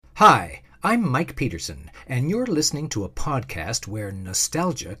Hi, I'm Mike Peterson, and you're listening to a podcast where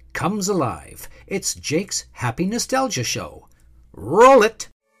nostalgia comes alive. It's Jake's Happy Nostalgia Show. Roll it!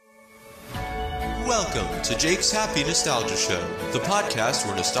 Welcome to Jake's Happy Nostalgia Show, the podcast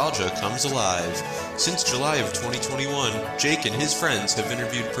where nostalgia comes alive. Since July of 2021, Jake and his friends have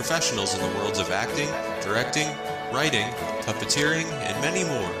interviewed professionals in the worlds of acting, directing, writing, puppeteering, and many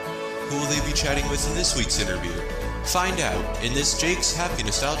more. Who will they be chatting with in this week's interview? Find out in this Jake's Happy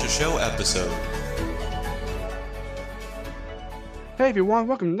Nostalgia Show episode. Hey everyone,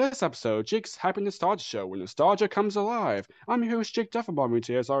 welcome to this episode, Jake's Happy Nostalgia Show, where nostalgia comes alive. I'm your host, Jake Duffelbaum, and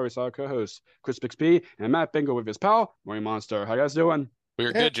today, as always, our co-hosts, Chris Bixby and Matt Bingo with his pal, Maureen Monster. How you guys doing?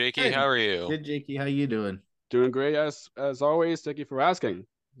 We're good, Jakey. How are you? Good, Jakey. How you doing? Doing great, as always. Thank you for asking.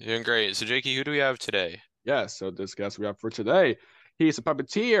 Doing great. So, Jakey, who do we have today? Yes, so this guest we have for today, he's a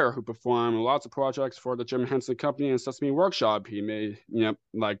puppeteer who performed lots of projects for the Jim Henson Company and Sesame Workshop. He made,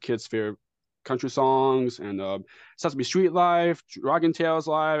 like kids' favorite country songs and Sesame Street Live, Dragon Tales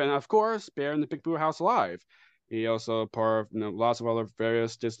Live, and of course, Bear in the Big Blue House Live. He also part of lots of other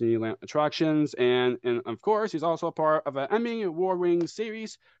various Disneyland attractions, and of course, he's also a part of an Emmy award-winning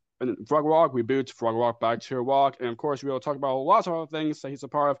series, Fraggle Rock reboot, Fraggle Rock Back to Your Walk, and of course, we will talk about lots of other things that he's a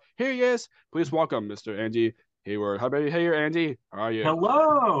part of. Here he is. Please welcome Mr. Andy Hayward. How about you? Hey, Andy. How are you?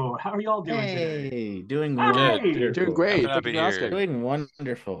 Hello. How are y'all doing today? Hey, doing Hey. wonderful. Doing great. Happy to be here. Doing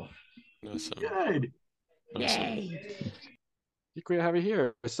wonderful. Awesome. Good. Awesome. Yay. Great to have you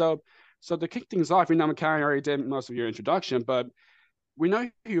here. So to kick things off, McCarran already did most of your introduction, but we know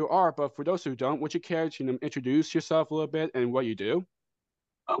who you are. But for those who don't, would you care to introduce yourself a little bit and what you do?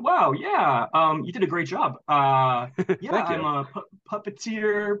 Oh, wow. Yeah. You did a great job. Yeah, I'm a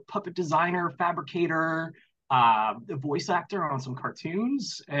puppeteer, puppet designer, fabricator, a voice actor on some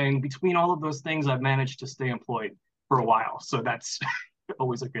cartoons. And between all of those things, I've managed to stay employed for a while. So that's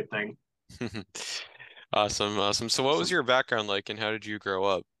always a good thing. Awesome. So what was your background like and how did you grow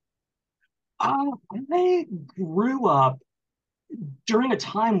up? I grew up during a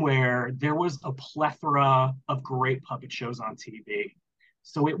time where there was a plethora of great puppet shows on TV.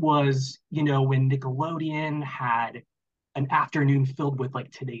 So it was, when Nickelodeon had an afternoon filled with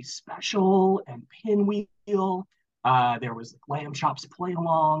like Today's Special and Pinwheel. There was Lamb Chops Play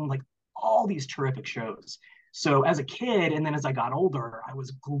Along, like all these terrific shows. So as a kid, and then as I got older, I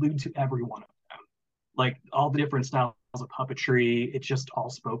was glued to every one of them. Like all the different styles of puppetry, it just all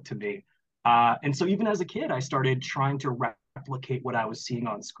spoke to me. And so even as a kid, I started trying to replicate what I was seeing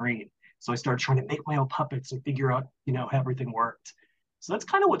on screen. So I started trying to make my own puppets and figure out, how everything worked. So that's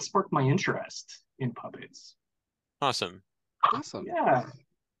kind of what sparked my interest in puppets. Awesome. Yeah.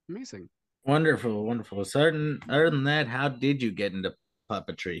 Amazing. Wonderful. So other than that, how did you get into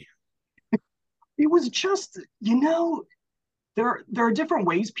puppetry? It was just, there are different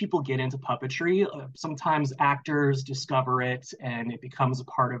ways people get into puppetry. Sometimes actors discover it and it becomes a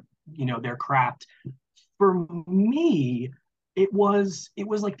part of, their craft. For me, it was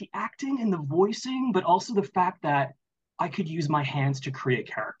like the acting and the voicing, but also the fact that I could use my hands to create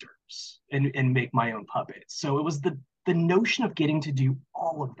characters and make my own puppets. So it was the notion of getting to do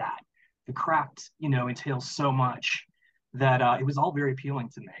all of that. The craft, entails so much that it was all very appealing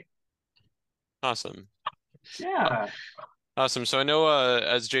to me. Awesome. Yeah. Awesome. So I know,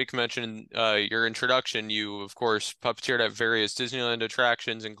 as Jake mentioned, your introduction, you, of course, puppeteered at various Disneyland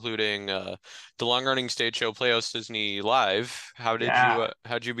attractions, including the long-running stage show Playhouse Disney Live. How'd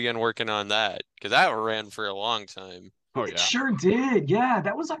you begin working on that? Because that ran for a long time. Oh, yeah. It sure did. Yeah,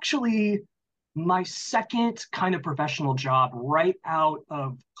 that was actually my second kind of professional job right out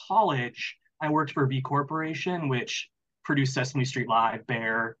of college. I worked for V Corporation, which produced Sesame Street Live,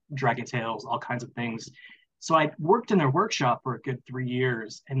 Bear, Dragon Tales, all kinds of things. So I worked in their workshop for a good 3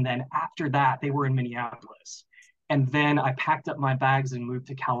 years. And then after that, they were in Minneapolis. And then I packed up my bags and moved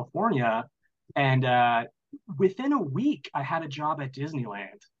to California. And within a week, I had a job at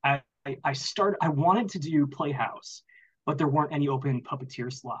Disneyland. I wanted to do Playhouse, but there weren't any open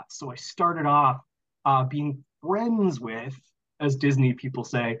puppeteer slots. So I started off being friends with, as Disney people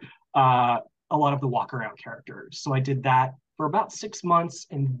say, a lot of the walk around characters. So I did that for about 6 months,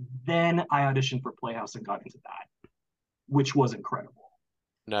 and then I auditioned for Playhouse and got into that, which was incredible.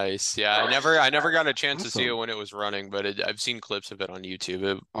 Nice. Yeah, I never got a chance to see it when it was running, but I've seen clips of it on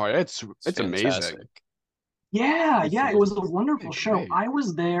YouTube. It's amazing. Yeah, it was a wonderful show. I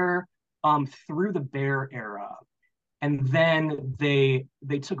was there through the Bear era. And then they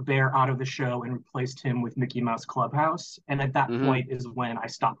took Bear out of the show and replaced him with Mickey Mouse Clubhouse. And at that point is when I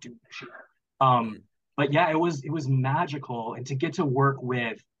stopped doing the show. But yeah, it was magical. And to get to work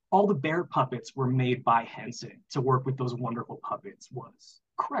with all the Bear puppets were made by Henson. To work with those wonderful puppets was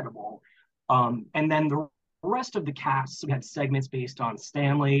incredible. And then the rest of the cast, so we had segments based on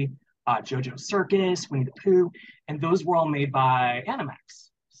Stanley, JoJo Circus, Winnie the Pooh, and those were all made by Animax.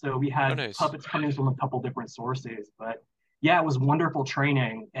 So we had nice. puppets coming from a couple different sources. But yeah, it was wonderful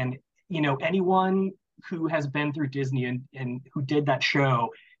training. And, anyone who has been through Disney and who did that show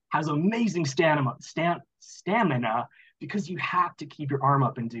has amazing stamina because you have to keep your arm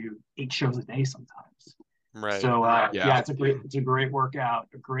up and do 8 shows a day sometimes. Right. So it's a great workout,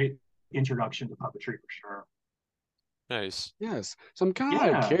 a great introduction to puppetry for sure. Nice. Yes. So I'm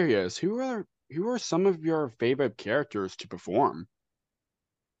kind of curious, who are some of your favorite characters to perform?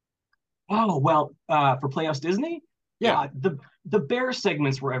 Oh, well, for Playhouse Disney, Yeah. The bear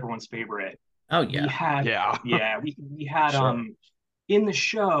segments were everyone's favorite. Oh yeah. We had Sure. In the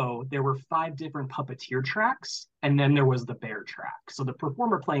show there were 5 different puppeteer tracks, and then there was the bear track. So the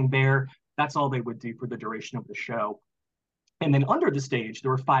performer playing bear, that's all they would do for the duration of the show. And then under the stage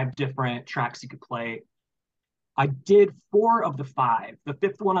there were 5 different tracks you could play. I did 4 of the 5. The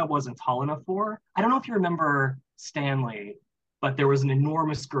 5th one I wasn't tall enough for. I don't know if you remember Stanley, but there was an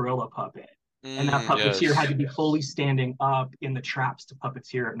enormous gorilla puppet. And that puppeteer had to be fully standing up in the traps to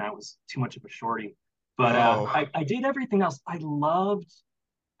puppeteer, and I was too much of a shorty. But I did everything else. I loved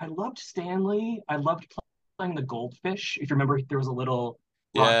Stanley. I loved playing the goldfish. If you remember, there was a little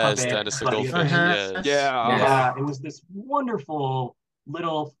rock puppet. Dennis the Buddy. goldfish. Yeah. It was this wonderful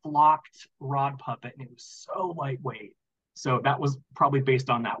little flocked rod puppet, and it was so lightweight. So that was probably based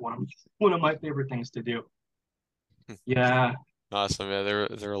on that one. One of my favorite things to do. Yeah. Awesome. Yeah,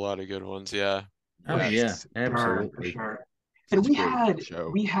 there are a lot of good ones. Yeah. Oh yeah, absolutely. For sure. And we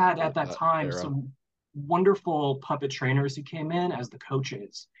had at that time some wonderful puppet trainers who came in as the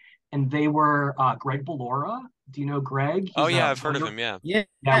coaches, and they were Greg Ballora. Do you know Greg? I've heard of him.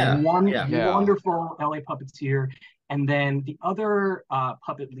 Wonderful LA puppeteer. And then the other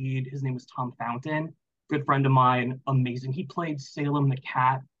puppet lead, his name was Tom Fountain, good friend of mine, amazing. He played Salem the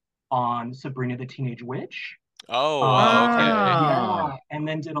cat on Sabrina the Teenage Witch. Okay. Yeah, and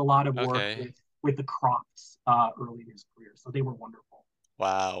then did a lot of work with the Crofts early in his career. So they were wonderful.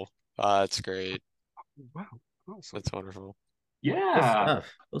 Wow. That's great. Wow. Awesome. That's wonderful. Yeah.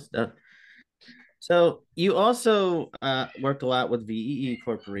 Cool stuff. So you also worked a lot with VEE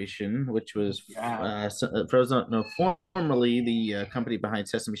Corporation, which was formerly the company behind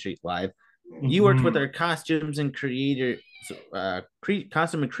Sesame Street Live. You worked with their costumes and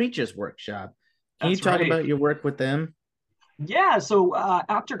costume and creatures workshop. Can you talk about your work with them? Yeah, so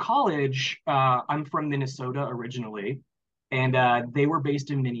after college, I'm from Minnesota originally, and they were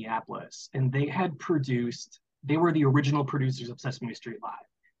based in Minneapolis, and they were the original producers of Sesame Street Live.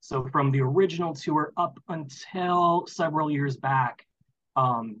 So from the original tour up until several years back,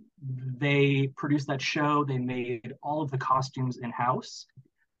 they produced that show. They made all of the costumes in-house.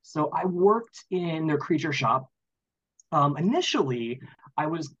 So I worked in their creature shop. Initially, I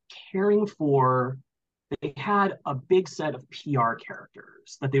was caring for, they had a big set of PR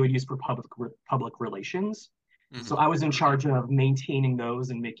characters that they would use for public relations. Mm-hmm. So I was in charge of maintaining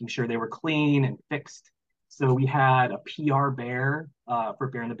those and making sure they were clean and fixed. So we had a PR bear for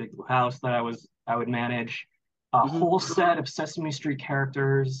Bear in the Big Blue House that I would manage, a whole set of Sesame Street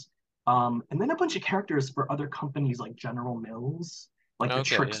characters, and then a bunch of characters for other companies like General Mills, like the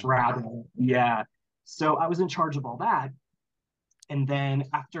Trix Rabbit. Yeah. So I was in charge of all that. And then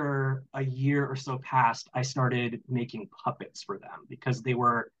after a year or so passed, I started making puppets for them because they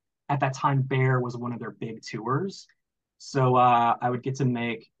were, at that time, Bear was one of their big tours. So I would get to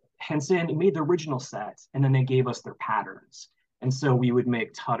make Henson made the original set, and then they gave us their patterns. And so we would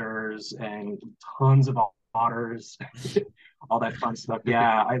make Tutters and tons of otters, all that fun stuff.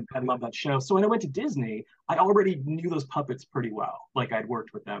 Yeah, I love that show. So when I went to Disney, I already knew those puppets pretty well. Like I'd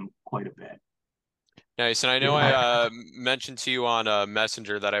worked with them quite a bit. Nice. And I know I mentioned to you on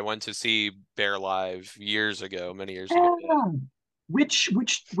Messenger that I went to see Bear Live many years ago. Which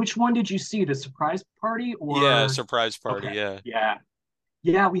one did you see? The surprise party or? Yeah, surprise party. Okay. Yeah.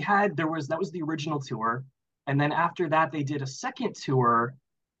 We had that was the original tour, and then after that they did a second tour,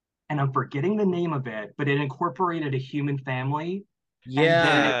 and I'm forgetting the name of it, but it incorporated a human family.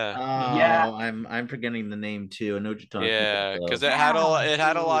 I'm forgetting the name too. I know what you're talking about. Yeah, because it had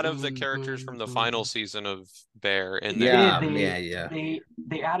a lot of the characters from the final season of Bear in there.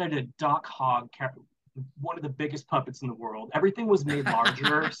 They added a Doc Hogg character, one of the biggest puppets in the world. Everything was made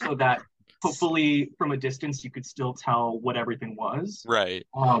larger so that hopefully from a distance you could still tell what everything was. Right.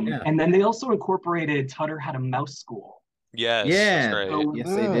 And then they also incorporated Tutter had a mouse school. Yes. Yeah. Right. So yes,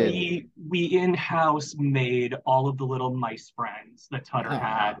 they did. We in-house made all of the little mice friends that Tutter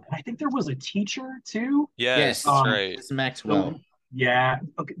had. And I think there was a teacher too. Yes, that's right. It's Maxwell. Yeah.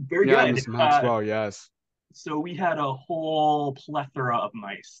 Okay. Very Yeah, good. Miss Maxwell, yes. So we had a whole plethora of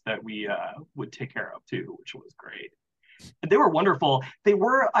mice that we would take care of too, which was great. They were wonderful. They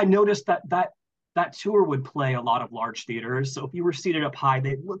were. I noticed that tour would play a lot of large theaters. So if you were seated up high,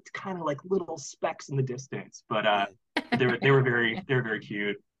 they looked kind of like little specks in the distance. But they were very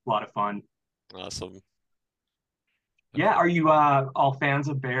cute. A lot of fun. Awesome. Yeah. Are you all fans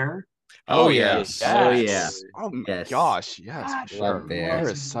of Bear? Oh, yes. yes. Oh yeah. Oh my Yes. gosh, yes, God, for Love sure. Bear. Bear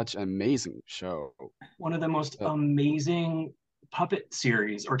is such an amazing show. One of the most Uh, amazing puppet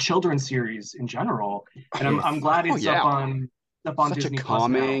series or children's series in general. And I'm Yes. glad Oh it's yeah, up on such a Disney Plus now.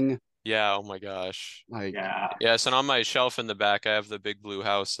 calming, Yeah, oh my gosh. like, Yeah. Yes, and on my shelf in the back, I have the Big Blue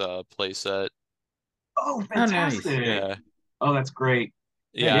House play set. Oh, Oh, nice. fantastic. Yeah. Oh, that's great.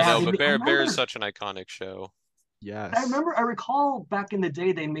 Yeah, Nice. Yeah, no, but I Bear is remember such an iconic show. yes. I recall back in the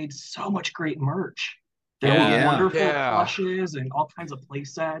day they made so much great merch. There Oh, were Yeah. wonderful Yeah. plushes and all kinds of play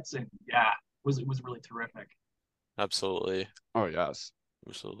sets, and yeah, it was really terrific. Absolutely. Oh yes,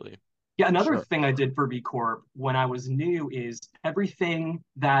 Absolutely. Yeah, another sure. thing I did for B Corp when I was new is everything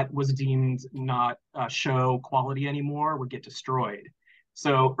that was deemed not show quality anymore would get destroyed.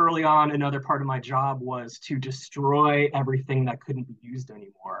 So early on, another part of my job was to destroy everything that couldn't be used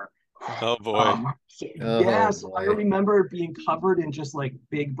anymore. Oh boy. Yeah, Oh so I boy. remember being covered in just like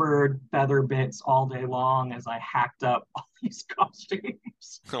Big Bird feather bits all day long as I hacked up all these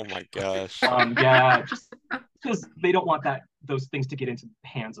costumes. Oh my gosh. Yeah, just because they don't want those things to get into the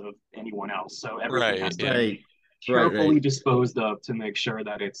hands of anyone else. So everything Right, has to yeah. be Right. carefully Right. disposed of to make sure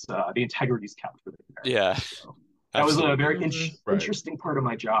that it's the integrity is kept for the character. Yeah, So that was a very absolutely. Right. interesting part of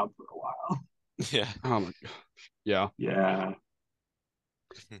my job for a while. Yeah. Oh my gosh, yeah, Yeah.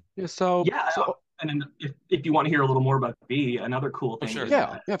 yeah. So, Yeah, and then if you want to hear a little more about B, another cool Oh, thing sure. is yeah,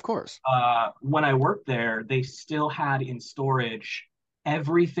 that yeah, of course. when I worked there, they still had in storage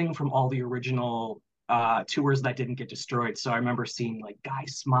everything from all the original tours that didn't get destroyed. So I remember seeing like Guy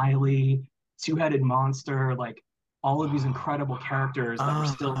Smiley, Two-Headed Monster, like all of these incredible characters that were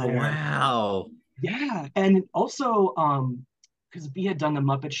Oh still there. wow. Yeah, and also because B had done the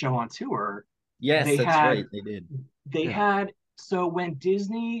Muppet Show on tour, Yes, they that's had right. They did. they Yeah. had so when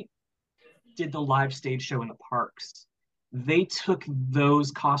Disney did the live stage show in the parks, they took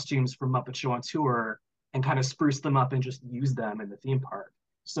those costumes from Muppet Show on tour and kind of spruced them up and just used them in the theme park.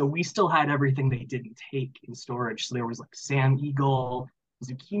 So we still had everything they didn't take in storage. So there was like Sam Eagle,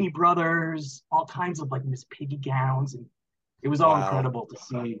 Zucchini Brothers, all kinds of like Miss Piggy gowns, and it was all Wow. incredible to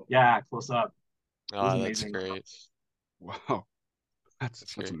see. Yeah, close up. It was Oh, that's amazing. great. Wow,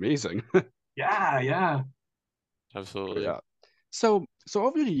 that's great. amazing. Yeah. Absolutely. Yeah. So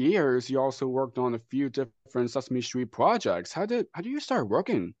over the years, you also worked on a few different Sesame Street projects. How did you start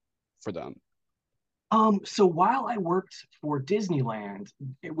working for them? So while I worked for Disneyland,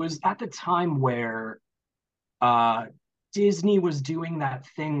 it was at the time where uh Disney was doing that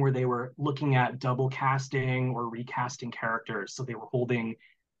thing where they were looking at double casting or recasting characters. So they were holding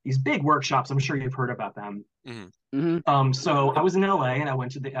these big workshops. I'm sure you've heard about them. Mm-hmm. So I was in LA and I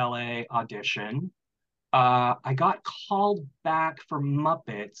went to the LA audition. I got called back for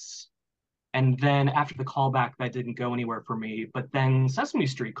Muppets, and then after the callback, that didn't go anywhere for me. But then Sesame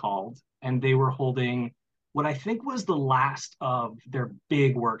Street called, and they were holding what I think was the last of their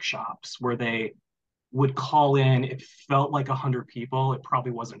big workshops where they would call in. It felt like 100 people. It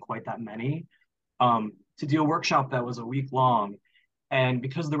probably wasn't quite that many. To do a workshop that was a week long. And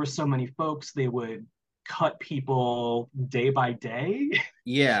because there were so many folks, they would cut people day by day.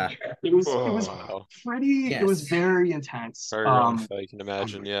 Yeah. It was Wow. pretty. It was Yes. very intense. Very rough, I can Oh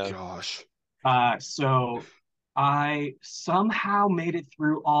imagine. my Yeah. gosh. So I somehow made it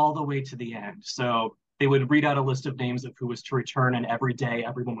through all the way to the end. So they would read out a list of names of who was to return, and every day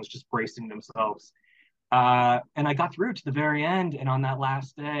everyone was just bracing themselves. And I got through to the very end, and on that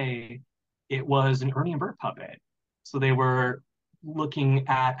last day, it was an Ernie and Bert puppet. So they were looking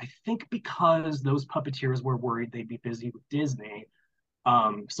at, I think because those puppeteers were worried they'd be busy with Disney.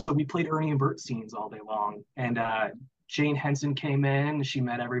 So we played Ernie and Bert scenes all day long. And Jane Henson came in, she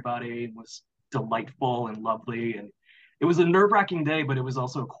met everybody, was delightful and lovely. And it was a nerve-wracking day, but it was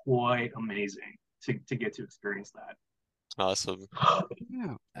also quite amazing to get to experience that. Awesome.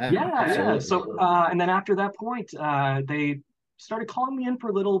 Yeah. Yeah. Absolutely. So and then after that point, they started calling me in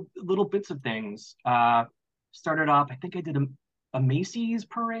for little bits of things. Started off, I think I did a Macy's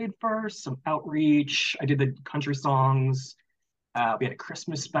parade first, some outreach. I did the country songs. We had a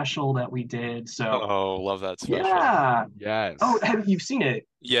Christmas special that we did. So Oh, love that special. yeah. Yes. Oh, have you seen it?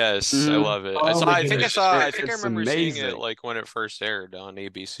 Yes, I Mhm. love it. Oh my I think I goodness. saw. I think I It's remember seeing it amazing. like when it first aired on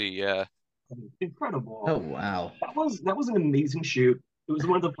ABC. Yeah. Incredible. Oh wow. That was an amazing shoot. It was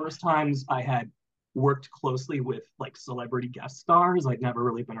one of the first times I had worked closely with like celebrity guest stars. I'd never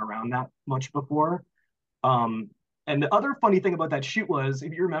really been around that much before. Um, and the other funny thing about that shoot was,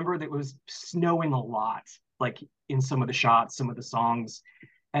 if you remember, that it was snowing a lot, like in some of the shots, some of the songs,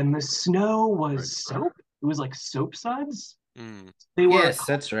 and the snow was soap. It was like soap suds. Mm. They were, Yes,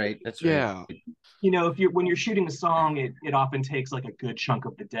 that's right. That's right. Yeah. if you're when you're shooting a song, it often takes like a good chunk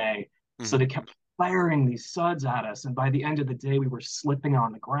of the day. So Mhm. they kept firing these suds at us, and by the end of the day, we were slipping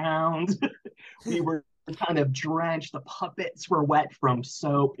on the ground. We were kind of drenched. The puppets were wet from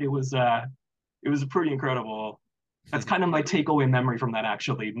soap. It was pretty incredible. That's kind of my takeaway memory from that,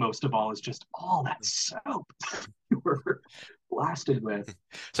 actually. Most of all, is just all that soap we were blasted with.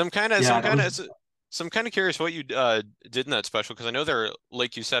 So I'm kind of, Yeah, that was. so I'm kind of curious what you did in that special, because I know there are,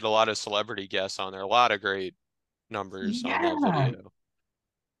 like you said, a lot of celebrity guests on there, a lot of great numbers on that Yeah, video.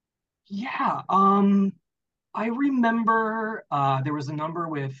 yeah. I remember there was a number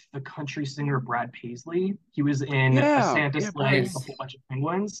with the country singer Brad Paisley. He was in A Yeah. Santa Yeah, Sleigh Brad. with a Yes. whole bunch of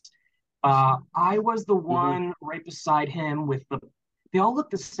penguins. I was the Hmm. one right beside him with the. They all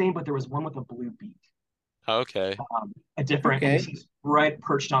looked the same, but there was one with a blue beak. Okay, A different, and Okay. he's right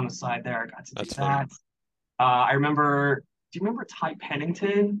perched on the side there. I got to do that's funny. that. I remember. Do you remember Ty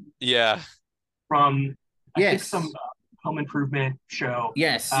Pennington Yeah, from I think some Yes. home improvement show?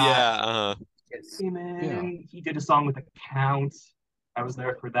 Yes. Uh, yeah, Yes. came Yeah. in. He did a song with the Count. I was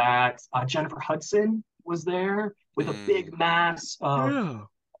there for that. Jennifer Hudson was there with a mm, big mass of Yeah.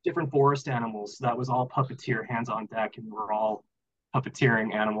 different forest animals. So that was all puppeteer, hands on deck, and we're all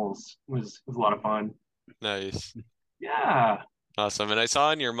puppeteering animals. It was a lot of fun. nice. Yeah. Awesome. And I saw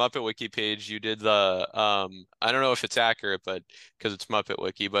on your Muppet Wiki page you did the I don't know if it's accurate, but because it's Muppet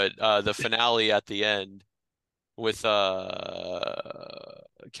Wiki, but the finale at the end with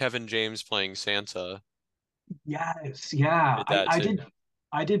Kevin James playing Santa. Yes. Yeah. Did I, that I too. did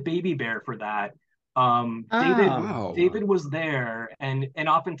I did Baby Bear for that. David Ah. Wow. David was there, and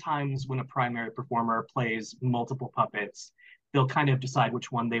oftentimes when a primary performer plays multiple puppets, they'll kind of decide which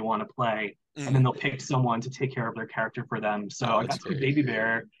one they want to play, and then Mm. they'll pick someone to take care of their character for them. So Oh, I that's got to do great. Baby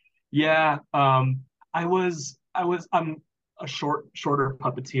Bear. Yeah. I'm a shorter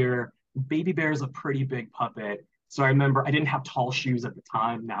puppeteer. Baby Bear is a pretty big puppet. So I remember I didn't have tall shoes at the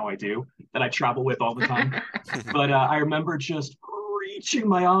time. Now I do, that I travel with all the time. But I remember just reaching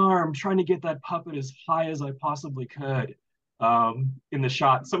my arm, trying to get that puppet as high as I possibly could in the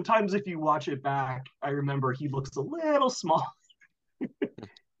shot. Sometimes, if you watch it back, I remember he looks a little small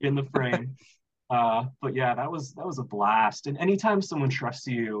in the frame. But yeah, that was a blast. And anytime someone trusts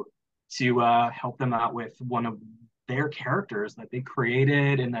you to help them out with one of their characters that they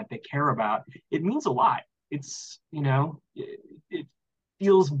created and that they care about, it means a lot. It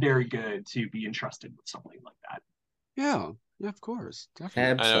feels very good to be entrusted with something like that. Yeah. Yeah, of course. Definitely.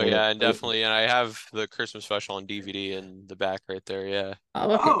 I know, yeah, and Absolutely. definitely, and I have the Christmas special on DVD in the back right there. Yeah, Oh,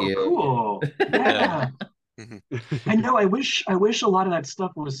 look at Oh, you. cool. yeah. Yeah. I know. I wish a lot of that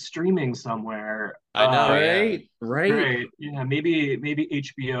stuff was streaming somewhere. I know, yeah. Right. Right. Great. Yeah, maybe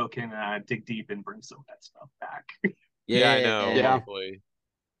HBO can dig deep and bring some of that stuff back. Yeah, I know. Yeah. Yeah. Hopefully,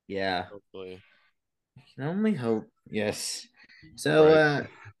 Yeah. hopefully. I can only hope. Yes. So Right.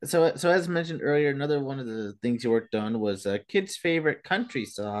 so as mentioned earlier, another one of the things you worked on was kids' favorite country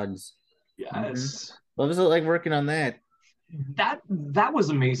songs. Hmm. Yes. What was it like working on that? That was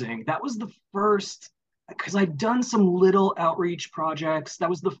amazing. That was the first, because I'd done some little outreach projects. That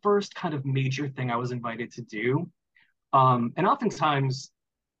was the first kind of major thing I was invited to do. And oftentimes,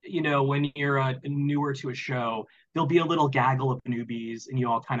 when you're newer to a show, there'll be a little gaggle of newbies, and you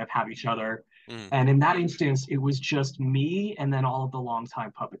all kind of have each other. Mm. And in that instance, it was just me and then all of the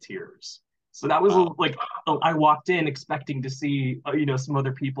longtime puppeteers. So that was Wow. like, I walked in expecting to see, some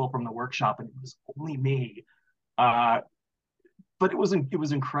other people from the workshop, and it was only me. Uh, but it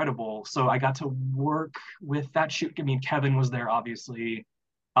was incredible. So I got to work with that shoot. I mean, Kevin was there, obviously.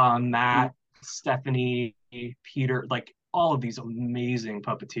 Matt, Stephanie, Peter, like all of these amazing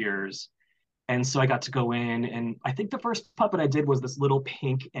puppeteers. And so I got to go in, and I think the first puppet I did was this little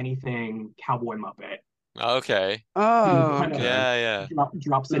pink anything cowboy Muppet Okay. who Oh, kind of okay. Yeah, yeah.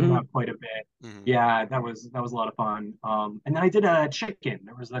 drops in and Hmm. out quite a bit. Mhm. Yeah, that was a lot of fun. And then I did a chicken.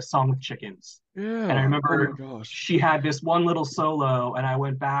 There was a song with chickens, and I Yeah. Oh my remember gosh. she had this one little solo, and I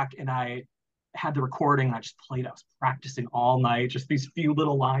went back and I had the recording. And I just played. I was practicing all night, just these few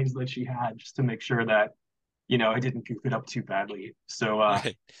little lines that she had, just to make sure that I didn't goof it up too badly. So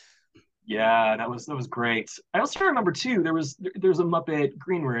Right. yeah, that was great. I also remember too, there's a Muppet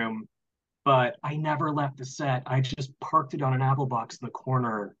green room but I never left the set. I just parked it on an apple box in the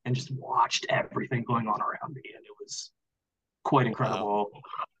corner and just watched everything going on around me, and it was quite Wow. incredible.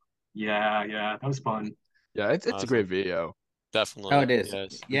 Yeah, that was fun. Yeah, it's a Awesome. great video. Definitely. Oh, it is.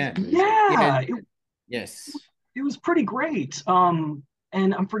 Yes. Yeah. Yeah, Yes. it was pretty great.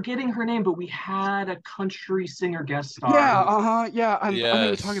 And I'm forgetting her name, but we had a country singer guest star Yeah, who was yeah, I know what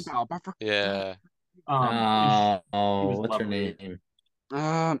you're talking Yes. about, but I forgot. Yeah. she was What's her lovely. name?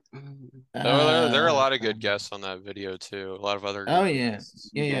 Um, There are a Uh, lot of good guests on that video too. A lot of other oh good yeah. guests.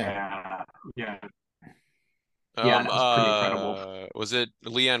 Yeah. Yeah, yeah, yeah, that was pretty incredible. Was it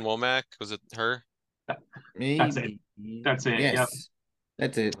Leanne Womack? Was it her? That, that's it. Maybe. That's it. Yep. Yes.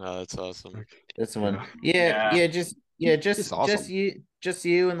 That's it. Oh, that's awesome. That's the one. yeah. Yeah. It's awesome. Just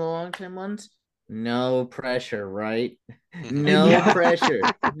you and the long time ones. No pressure, right? Mhm. No Yeah. pressure.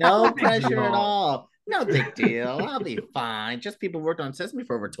 No No big pressure at deal. all. No big deal. I'll be fine. Just people worked on Sesame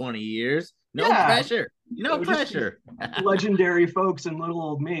for over 20 years. No Yeah. pressure. No Just pressure. legendary folks and little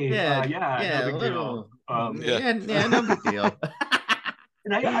old me. Yeah, No big little. deal. Yeah. No big deal.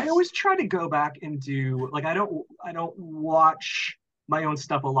 And I always try to go back and do like I don't watch my own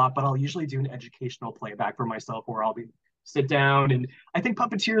stuff a lot, but I'll usually do an educational playback for myself where I'll be sit down, and I think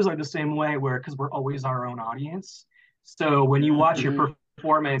puppeteers are the same way where because we're always our own audience. So when you watch your Mhm.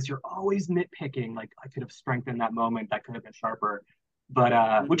 performance, you're always nitpicking like I could have strengthened that moment, that could have been sharper.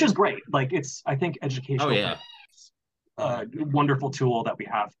 But which is great. Like it's I think Oh educational yeah. is a wonderful tool that we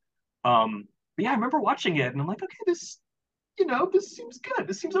have. But yeah, I remember watching it and I'm like, okay, this seems good.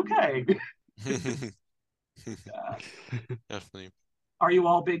 This seems okay. Uh, Definitely. are you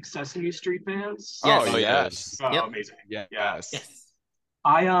all big Sesame Street fans? Yes. Oh yes. yes. Oh, Yep. amazing. Yeah. Yes.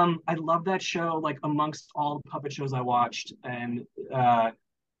 I love that show like amongst all the puppet shows I watched. And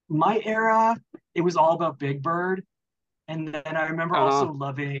my era, it was all about Big Bird. And then I remember Uh, also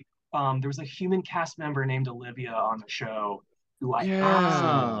loving there was a human cast member named Olivia on the show who I absolutely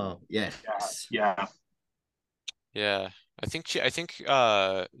yeah. Oh yes. yeah. Yeah. I think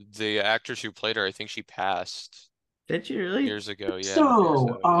the actress who played her, I think she passed Did you really? years ago. Yeah. So,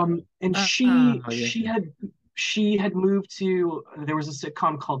 So yeah. and Oh yeah. she had moved to there was a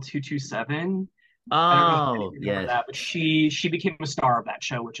sitcom called 227. I don't know if any of Oh you remember yes. that, but she became a star of that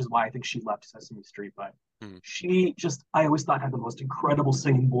show, which is why I think she left Sesame Street. But Hmm. she just I always thought had the most incredible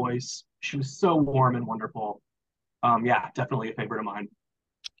singing voice. She was so warm and wonderful. Yeah, definitely a favorite of mine.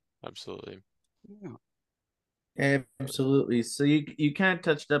 Absolutely. Absolutely. So you kind of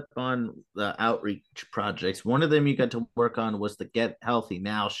touched up on the outreach projects. One of them you got to work on was the Get Healthy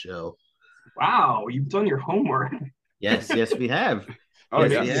Now show. Wow, you've done your homework. Yes, we have. Oh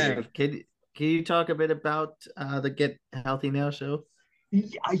Yes, we yes. have. Can you talk a bit about the Get Healthy Now show?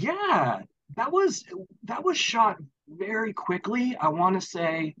 Yeah, that was shot very quickly. I want to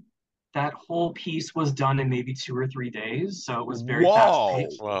say that whole piece was done in maybe 2 or 3 days, so it was very fast Whoa.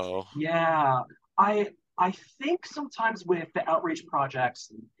 paced. Whoa. Yeah, I think sometimes with the outreach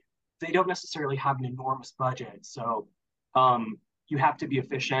projects, they don't necessarily have an enormous budget, so you have to be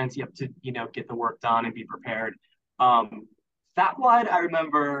efficient. You have to get the work done and be prepared. Um, that one I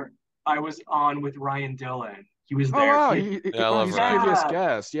remember I was on with Ryan Dillon. He was Oh there. wow, Yeah, I love he's a Ryan. previous Yeah,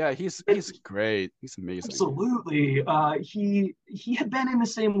 guest. Yeah, he's great. He's amazing. absolutely. He had been in the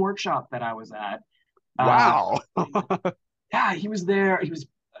same workshop that I was at. Uh, Wow. yeah, he was there. He was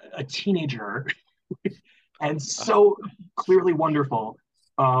a teenager and so clearly wonderful.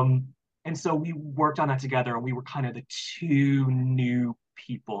 Um, and so we worked on that together, and we were kind of the two new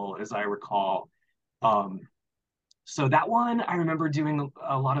people, as I recall. Um, so that one, I remember doing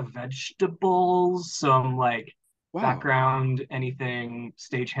a lot of vegetables, some like Wow. background, anything,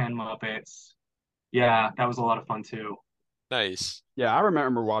 stagehand Muppets. Yeah, that was a lot of fun too. Nice. Yeah, I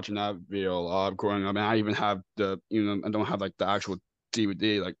remember watching that video a lot growing up, and I even have I don't have like the actual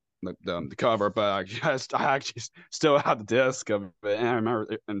DVD, like the cover, but I actually still have the disc of it, and I remember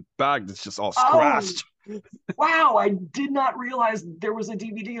it, and back it's just all Oh, scratched. wow, I did not realize there was a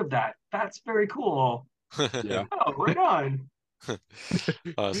DVD of that. That's very cool. Yeah. Oh, right on.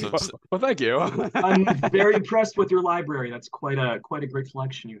 Awesome. Well, thank you. I'm very impressed with your library. That's quite a great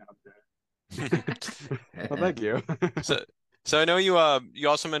collection you have there. Well, thank you. So, I know you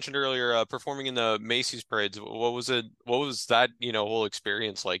also mentioned earlier performing in the Macy's parades. What was it? What was that, whole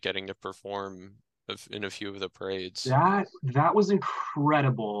experience like getting to perform in a few of the parades? That was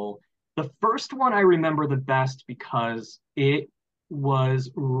incredible. The first one I remember the best because it was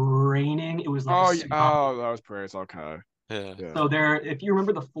raining. It was like a tsunami. That was praise. Okay. Yeah. Yeah. So if you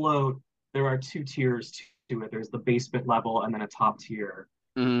remember the float, there are two tiers to it. There's the basement level and then a top tier.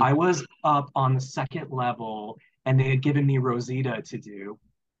 Mhm. I was up on the second level and they had given me Rosita to do.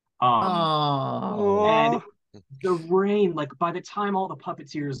 Oh. And the rain, like by the time all the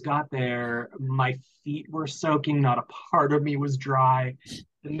puppeteers got there, my feet were soaking, not a part of me was dry.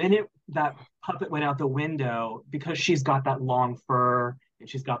 The minute that puppet went out the window, because she's got that long fur and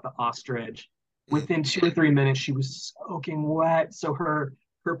she's got the ostrich, within 2 or 3 minutes she was soaking wet. So her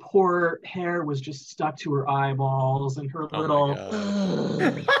poor hair was just stuck to her eyeballs, and her Oh my little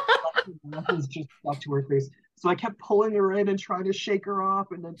god. was just stuck to her face. So I kept pulling her in and trying to shake her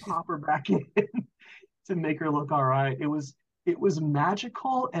off and then pop her back in to make her look all right. It was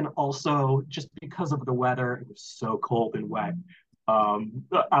magical, and also just because of the weather, it was so cold and wet.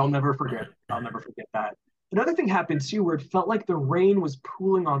 I'll never forget. I'll never forget that. Another thing happened too, where it felt like the rain was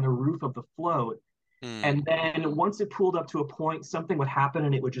pooling on the roof of the float, and then once it pooled up to a point, something would happen,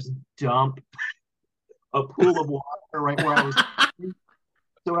 and it would just dump a pool of water right where I was.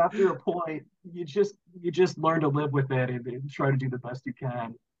 So after a point, you just learn to live with it and try to do the best you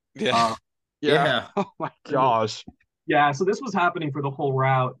can. Yeah. Yeah. Oh my gosh. Yeah, so this was happening for the whole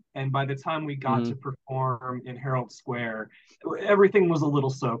route, and by the time we got to perform in Herald Square, everything was a little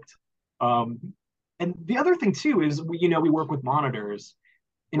soaked. And the other thing too is we work with monitors,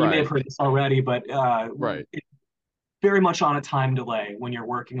 and you may have heard this already, but it's very much on a time delay when you're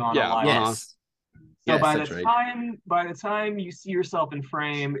working on a live. Yes. So Yes, by that's the right. time you see yourself in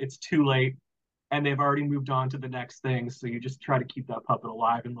frame, it's too late, and they've already moved on to the next thing. So you just try to keep that puppet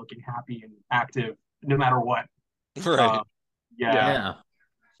alive and looking happy and active no matter what. Right. Yeah. Yeah.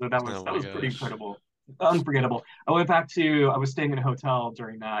 So that was pretty incredible, unforgettable. I was staying in a hotel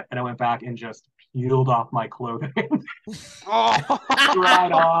during that, and I went back and just peeled off my clothing,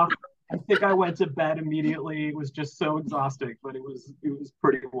 dried off. I think I went to bed immediately. It was just so exhausting, but it was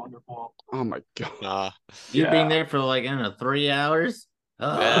pretty wonderful. Oh my god. You being there for like, I don't know, 3 hours?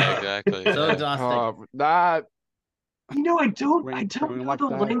 Yeah, exactly. So exhausting. That I don't know the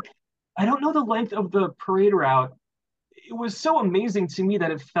length. I don't know the length of the parade route. It was so amazing to me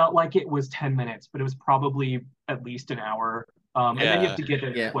that it felt like it was 10 minutes, but it was probably at least an hour. And then you have to get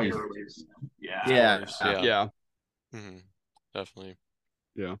there quite early. So, Yeah. Definitely.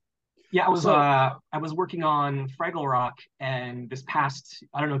 Yeah. Yeah, I was working on Fraggle Rock, and this past,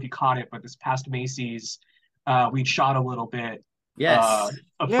 I don't know if you caught it, but this past Macy's, we'd shot a little bit Yes.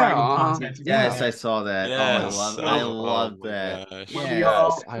 of Fraggle content. Yes, I saw that. Yes. I love that. When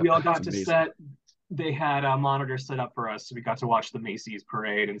we all got to set, they had a monitor set up for us, so we got to watch the Macy's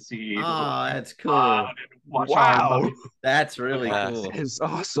parade and see. That's cool. Wow, that's really cool. It's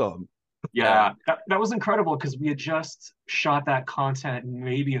awesome. Yeah, that was incredible because we had just shot that content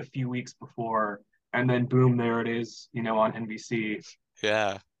maybe a few weeks before, and then boom, there it is, on NBC.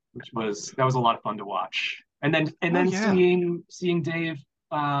 Yeah, that was a lot of fun to watch. And then seeing Dave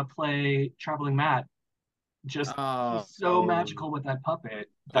play Traveling Matt, just so magical with that puppet.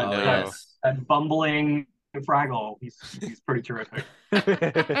 That bumbling Fraggle. He's pretty terrific.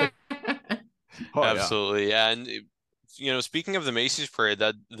 Absolutely, yeah. And speaking of the Macy's parade,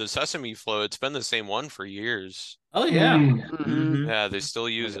 that the Sesame float, it's been the same one for years. Oh yeah. Yeah, they still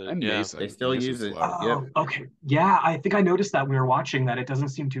use it. Yeah, they still use it. Oh, okay. Yeah, I think I noticed that when we were watching that it doesn't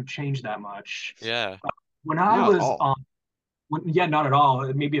seem to have changed that much. Yeah. When I was on, not at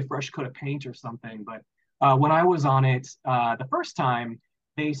all. Maybe a fresh coat of paint or something. But when I was on it the first time,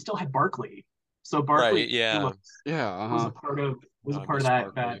 they still had Barkley. So Barkley, was a part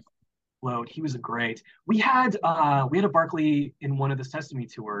of that float. He was great. We had a Barkley in one of the Sesame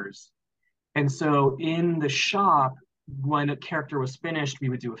tours, and so in the shop, when a character was finished, we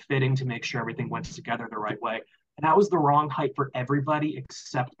would do a fitting to make sure everything went together the right way. And that was the wrong height for everybody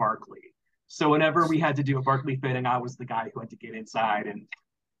except Barkley. So whenever we had to do a Barkley fitting, I was the guy who had to get inside, and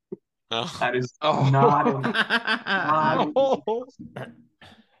that is not.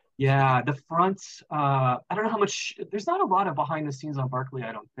 Yeah, the front. I don't know how much. There's not a lot of behind the scenes on Barkley,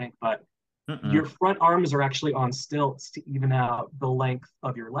 I don't think, but your front arms are actually on stilts to even out the length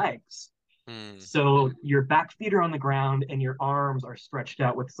of your legs. So your back feet are on the ground and your arms are stretched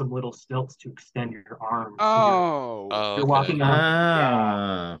out with some little stilts to extend your arms. You're walking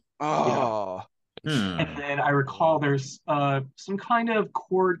on. And then I recall there's some kind of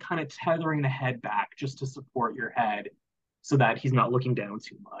cord kind of tethering the head back just to support your head so that he's not looking down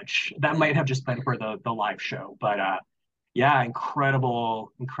too much. That might have just been for the live show, but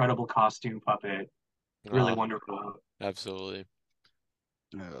incredible costume puppet. Really wonderful. Absolutely.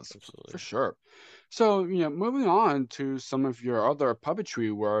 Yes, absolutely. For sure. So, moving on to some of your other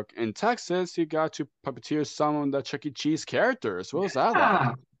puppetry work in Texas, you got to puppeteer some of the Chuck E. Cheese characters. What was that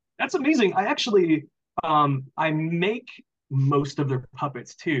like? That's amazing. I actually I make most of their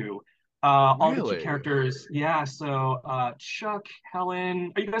puppets too. All the key Really? characters. Yeah. So Chuck,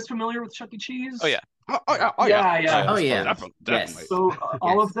 Helen. Are you guys familiar with Chuck E. Oh Cheese? yeah. Oh yeah. Oh yeah. Yeah, Oh yeah. yeah. Oh It's yeah. fun. Definitely. Yes. So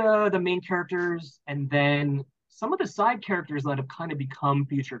all of Yes. the main characters, and then some of the side characters that have kind of become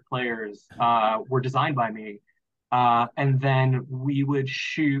featured players were designed by me. And then we would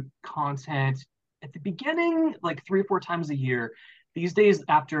shoot content at the beginning, like 3 or 4 times a year. These days,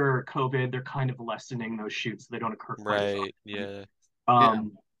 after COVID, they're kind of lessening those shoots. So they don't occur quite as Right. often. Yeah. Yeah.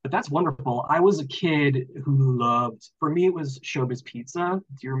 But that's wonderful. I was a kid who loved, for me, it was Showbiz Pizza.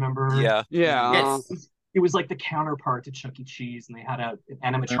 Do you remember? Yeah. Yeah. Yes. It was like the counterpart to Chuck E. Cheese, and they had an Uh,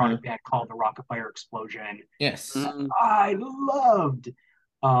 animatronic band called the Rockafire Explosion. yes. I loved.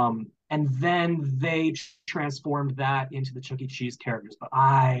 And then they transformed that into the Chuck E. Cheese characters. But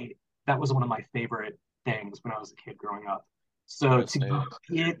that was one of my favorite things when I was a kid growing up. So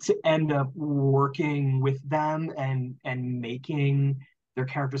Yes, to end up working with them and making their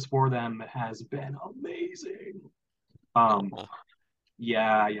characters for them has been amazing. Um, oh.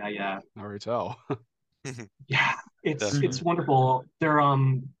 yeah. I already tell. Yeah, it's Definitely. wonderful.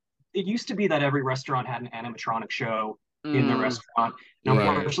 It used to be that every restaurant had an animatronic show in the Mm, restaurant. Now, Right.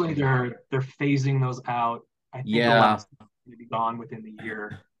 unfortunately, they're phasing those out. I think the Yeah. last is going to be gone within the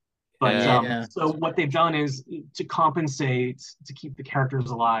year. But Yeah. Yeah. so what they've done is to compensate to keep the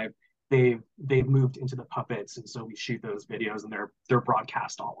characters alive. They've moved into the puppets, and so we shoot those videos, and they're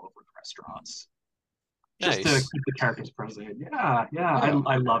broadcast all over the restaurants just to Nice. keep the characters present. Yeah, yeah.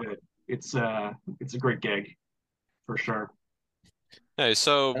 I love it. It's a great gig for sure. Nice.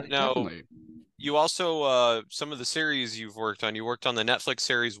 So now Definitely. you also some of the series you've worked on. You worked on the Netflix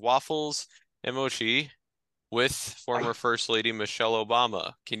series Waffles and Mochi with former First Lady Michelle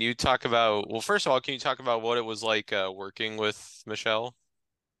Obama. Can you talk about, well, first of all, can you talk about what it was like working with Michelle?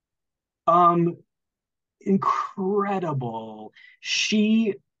 Um, Incredible.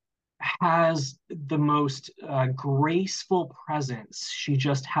 She has the most graceful presence. She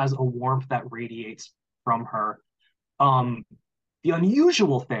just has a warmth that radiates from her. Um, the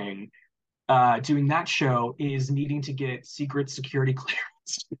unusual thing doing that show is needing to get secret security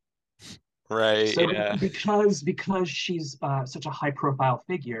clearance. Right, So yeah. because she's such a high profile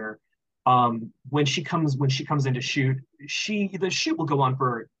figure, when she comes in to shoot, the shoot will go on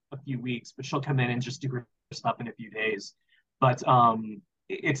for a few weeks, but she'll come in and just do her stuff in a few days. But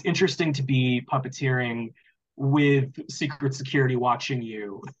it's interesting to be puppeteering with secret security watching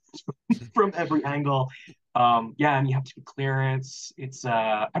you from every angle. Yeah, and you have to get clearance.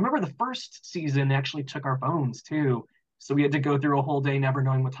 I remember the first season they actually took our phones too. So we had to go through a whole day never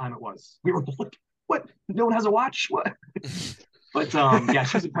knowing what time it was. We were like, what? No one has a watch? What? But yeah,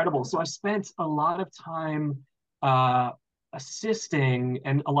 she's incredible. So I spent a lot of time assisting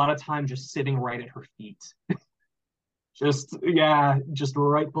and a lot of time just sitting right at her feet. Just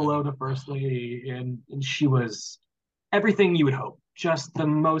right below the first lady. And she was everything you would hope. Just the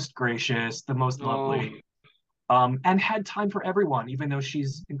most gracious, the most Oh, lovely. And had time for everyone, even though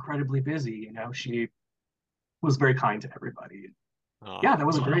she's incredibly busy. She was very kind to everybody. Oh, Yeah, it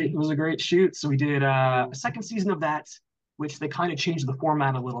was a great shoot. So we did a second season of that, which they kind of changed the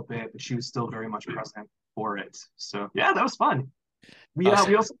format a little bit, but she was still very much present for it. So yeah, that was fun. We also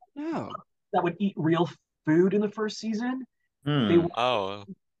yeah. that would eat real food in the first season. They Hmm. were oh,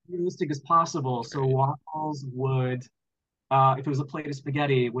 realistic as possible. So great. Waffles would, if it was a plate of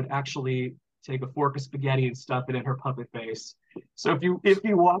spaghetti, would actually take a fork of spaghetti and stuff it in her puppet face. So if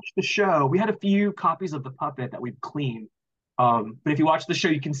you watch the show, we had a few copies of the puppet that we'd clean. But if you watch the show,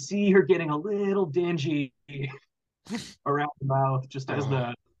 you can see her getting a little dingy around the mouth just as Oh,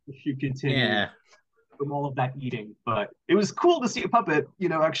 the shoot continued Yeah. from all of that eating. But it was cool to see a puppet,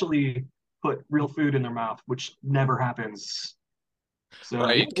 actually put real food in their mouth, which never happens. So yeah,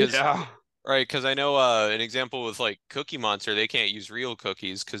 Right, because yeah. right, because I know an example with like Cookie Monster, they can't use real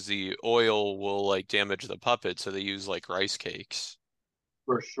cookies because the oil will like damage the puppet, so they use like rice cakes.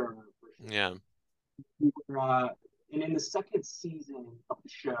 for sure. Yeah. We were, and in the second season of the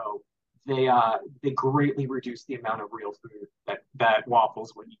show, they greatly reduced the amount of real food that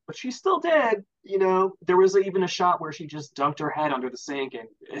Waffles would eat, but she still did. There was even a shot where she just dunked her head under the sink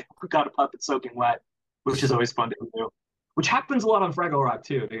and got a puppet soaking wet, which is always fun to do. Which happens a lot on Fraggle Rock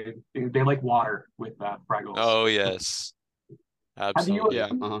too. They like water with Fraggles. Oh, yes. Have you Absolutely. Yeah.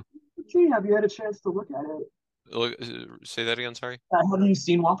 Uh-huh. have you had a chance to look at it? Look, say that again, sorry. Have you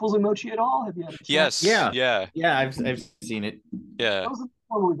seen Waffles and Mochi at all? Have you had a chance? Yes, yeah, Yeah, I've seen it. yeah. That was the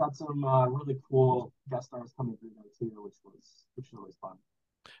one where we got some really cool guest stars coming through there too, which was always fun.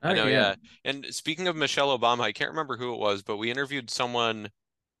 I Oh know, yeah. yeah. And speaking of Michelle Obama, I can't remember who it was, but we interviewed someone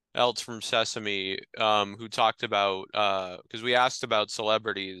else from Sesame who talked about because we asked about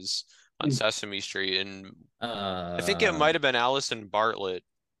celebrities Sesame Street, and I think it Uh, might have been Allison Bartlett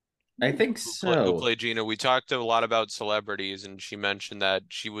I think who so. played Gina. We talked a lot about celebrities, and she mentioned that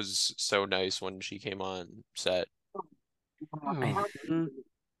she was so nice when she came on set. I Oh, had mm,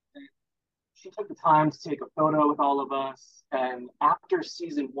 she took the time to take a photo with all of us. And after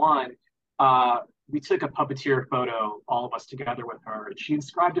season one, we took a puppeteer photo, all of us together with her. And she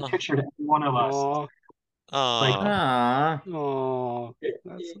inscribed a Oh, picture to every one of us. oh, Like, oh, Ah, oh,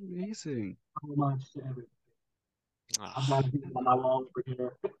 that's it amazing. so much to everything. I've oh, got it on my wall over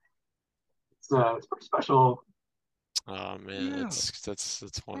here. It's pretty special. oh man, Yeah, that's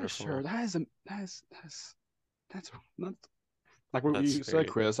yeah, sure. wonderful. That's like what That's you said, great.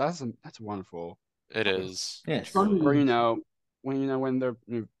 Chris. That's wonderful. It is. It yes. Funny. really Or is. when they're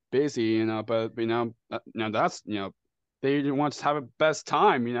busy, but that's they want to have a best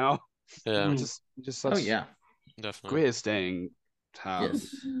time, Yeah, just Oh such yeah. definitely. greatest thing to have.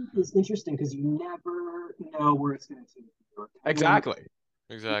 Yes. It's interesting because you never know where it's going to take you. I mean, Exactly.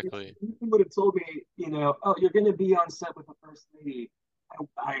 if Exactly. you would have told me, oh, you're going to be on set with the first lady,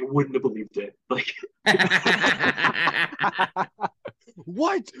 I wouldn't have believed it. Like,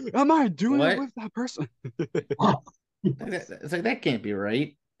 What am I doing What? with that person? It's like that can't be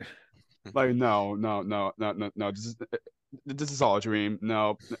right. Like, no, no, no, no, no, no. This is all a dream.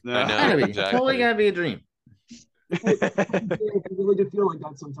 No, I no. know, Gotta be. Totally exactly. gotta be a dream. I really do feel like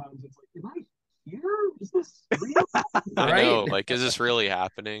that sometimes. It's like, am I here? Is this real? I Right? know. Like, is this really Is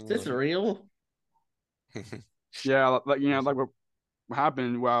happening? this real? Yeah, like what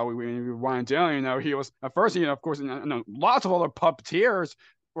happened while we were Ryan Daly, he was at first, of course, lots of other puppeteers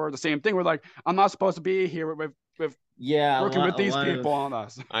were the same thing. We're like, I'm not supposed to be here with Yeah, working with a these lot people of on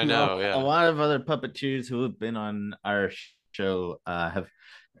us. I know, a yeah. lot of other puppeteers who have been on our show have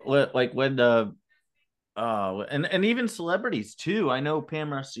like when and even celebrities too. I know Pam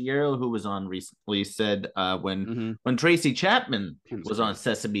Marciero, who was on recently, said Mm-hmm. when Tracy Chapman Pam's was on great.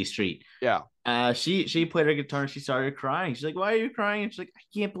 Sesame Street, Yeah. she played her guitar and she started crying. She's like, "Why are you crying?" And she's like, "I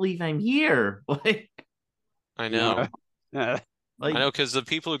can't believe I'm here." I Yeah. know. Yeah. I Like know, because the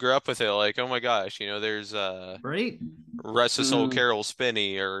people who grew up with it, like, oh my gosh, there's right? Rest His Soul Mm-hmm. Carol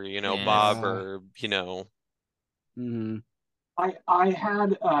Spinney, or Bob, Yes. or Mm-hmm. I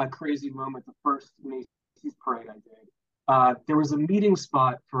had a crazy moment the first Macy's parade I did. There was a meeting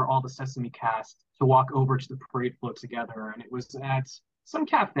spot for all the Sesame cast to walk over to the parade float together, and it was at some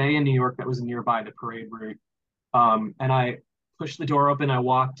cafe in New York that was nearby the parade route. And I pushed the door open, I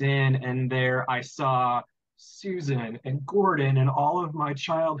walked in, and there I saw Susan and Gordon and all of my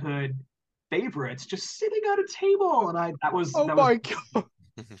childhood favorites just sitting at a table, and I that was Oh that was my God.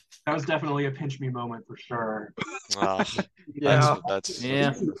 that was definitely a pinch me moment for sure. ah, Yeah. that's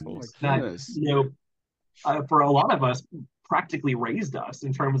Yeah. Oh wonderful. my That goodness. for a lot of us, practically raised us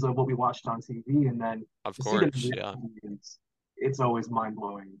in terms of what we watched on TV, and then Of to see them course, yeah, in reality, it's always mind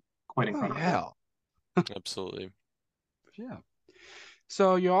blowing, quite Oh incredible. yeah. absolutely. Yeah.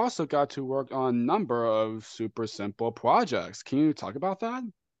 So you also got to work on a number of super simple projects. Can you talk about that?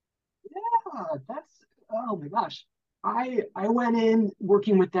 Yeah, that's oh my gosh. I went in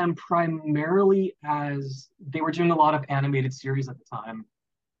working with them primarily as they were doing a lot of animated series at the time.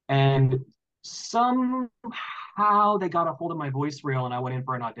 And somehow they got a hold of my voice reel and I went in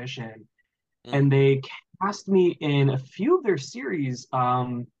for an audition. Mm, And they cast me in a few of their series.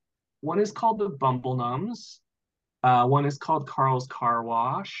 One is called The Bumble Numbs. One is called Carl's Car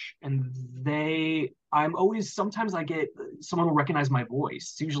Wash, and I'm always, sometimes I get, someone will recognize my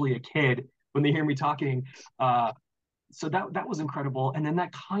voice. It's usually a kid when they hear me talking. So that was incredible. And then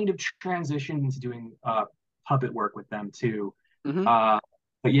that kind of transitioned into doing puppet work with them too. Mm-hmm.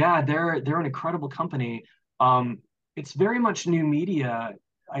 But yeah, they're an incredible company. Um, it's very much new media.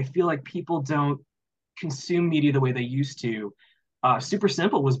 I feel like people don't consume media the way they used to. Super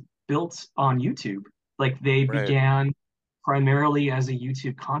Simple was built on YouTube. Like they right. began primarily as a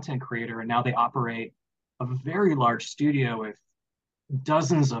YouTube content creator, and now they operate a very large studio with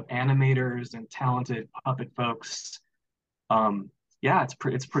dozens of animators and talented puppet folks. Um, yeah,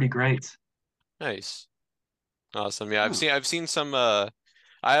 it's pretty great. Nice. Awesome. Yeah, I've Oh, seen some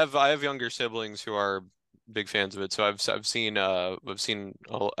I have younger siblings who are big fans of it, so I've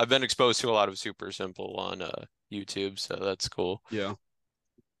been exposed to a lot of Super Simple on YouTube, so that's cool. yeah.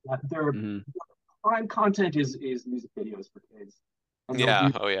 Their Mm-hmm. prime content is music videos for kids, and Yeah,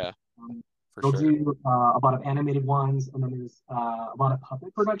 oh yeah, um, for they'll sure. do a lot of animated ones, and then there's a lot of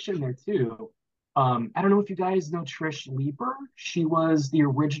puppet production there too. I don't know if you guys know Trish Leeper. She was the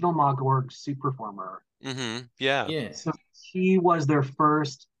original Ma Gorg suit performer. Mm-hmm. Yeah. Yeah. So she was their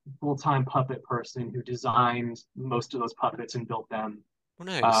first full-time puppet person who designed most of those puppets and built them. Oh,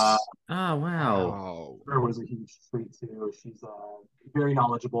 nice. Oh, wow. Oh, Her was a huge treat too. She's very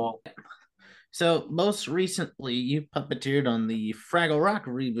knowledgeable. So, most recently, you puppeteered on the Fraggle Rock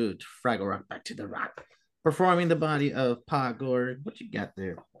reboot, Fraggle Rock Back to the Rock, performing the body of Pa Gorg. What you got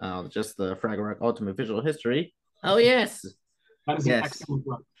there? Oh, just the Fraggle Rock Ultimate Visual History. Oh, yes. That is an Yes. excellent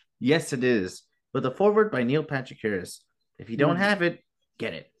book. Yes, it is. With a foreword by Neil Patrick Harris. If you don't have it,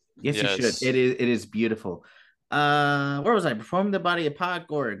 get it. Yes, you Yes. should. It is beautiful. Where was I? Performing the body of Pa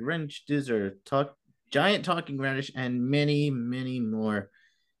Gorg, Wrench Doozer, Giant Talking Radish, and many, many more.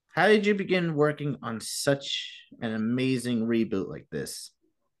 How did you begin working on such an amazing reboot like this?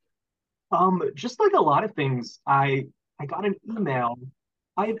 Just like a lot of things, I got an email.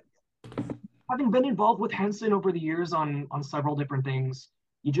 I Having been involved with Henson over the years on several different things,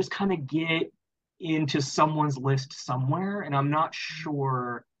 you just kind of get into someone's list somewhere, and I'm not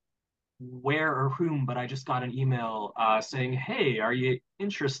sure where or whom, but I just got an email saying, "Hey, are you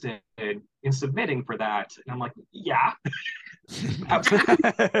interested in submitting for that?" And I'm like, "Yeah." So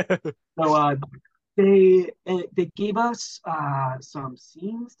they gave us some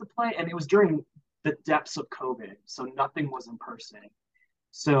scenes to play, and it was during the depths of COVID, so nothing was in person.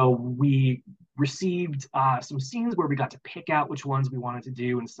 So we received some scenes where we got to pick out which ones we wanted to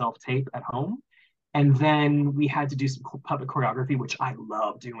do and self-tape at home. And then we had to do some puppet choreography, which I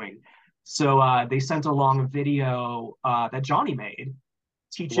love doing. So they sent along a video that Johnny made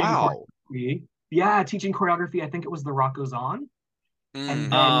teaching choreography. Yeah, teaching choreography. I think it was The Rock Goes On. And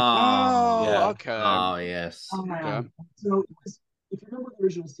then Yeah. okay. Oh, yes. Okay. so it was, if you remember the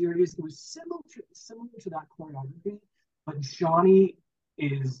original series, it was similar to that choreography, but Johnny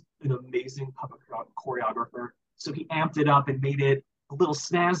is an amazing puppet choreographer. So he amped it up and made it a little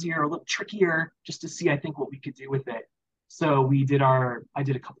snazzier, a little trickier, just to see, I think, what we could do with it. So I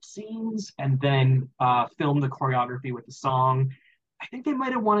did a couple scenes and then filmed the choreography with the song. I think they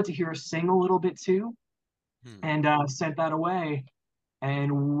might have wanted to hear us sing a little bit too, and sent that away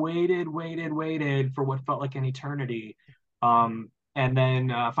and waited for what felt like an eternity. And then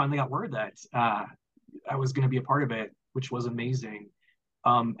finally got word that I was going to be a part of it, which was amazing.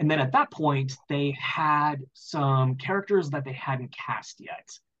 And then at that point, they had some characters that they hadn't cast yet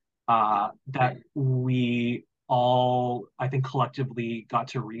that we all, I think, collectively got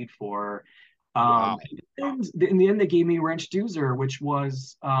to read for. Wow. And in the end, they gave me Wrench Doozer, which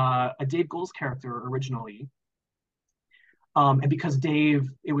was a Dave Goelz character originally. And because Dave,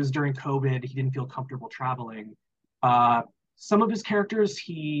 it was during COVID, he didn't feel comfortable traveling. Some of his characters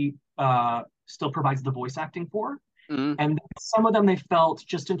he still provides the voice acting for. And some of them they felt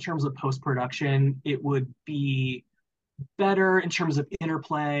just in terms of post-production, it would be better in terms of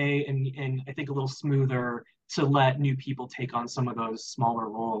interplay and I think a little smoother to let new people take on some of those smaller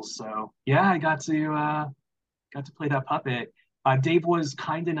roles. So yeah, I got to play that puppet. Dave was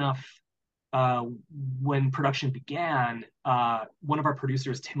kind enough when production began, one of our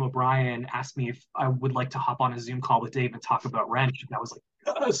producers, Tim O'Brien, asked me if I would like to hop on a Zoom call with Dave and talk about Wrench. And I was like,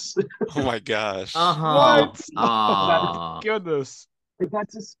 yes. Oh my gosh. What? Oh, Goodness. I got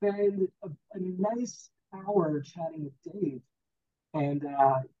to spend a nice hour chatting with Dave. And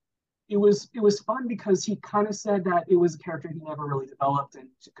it was fun because he kind of said that it was a character he never really developed and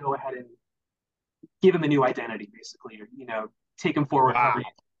to go ahead and give him a new identity, basically, or, take him forward. Wow.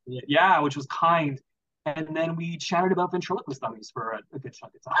 Yeah, which was kind. And then we chatted about ventriloquist dummies for a good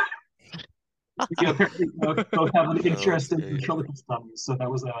chunk of time. We apparently both have an interest in ventriloquist dummies. So that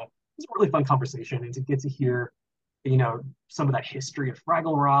was a really fun conversation. And to get to hear, some of that history of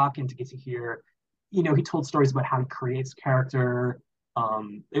Fraggle Rock and to get to hear, he told stories about how he creates character.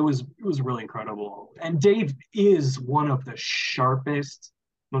 It was really incredible. And Dave is one of the sharpest,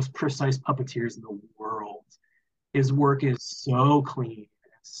 most precise puppeteers in the world. His work is so clean,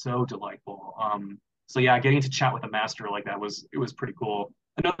 so delightful. So yeah, getting to chat with a master like that was pretty cool.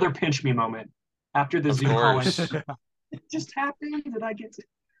 Another pinch me moment after the Zoom call. It just happened. Did I get to?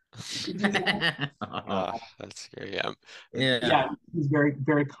 That's scary. Yeah. Yeah, he's very,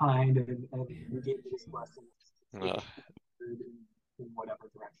 very kind and gave me his blessings in whatever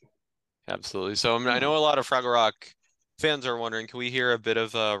direction. Absolutely. So I know a lot of Fraggle Rock fans are wondering, can we hear a bit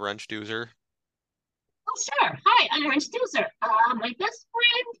of Wrench Doozer? Oh, sure. Hi, I'm Wrench Doozer. My best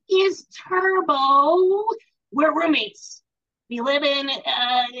friend is Turbo. We're roommates. We live in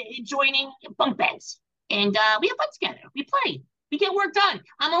adjoining bunk beds. And we have fun together. We play. We get work done.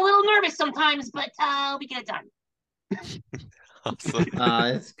 I'm a little nervous sometimes, but we get it done. Awesome.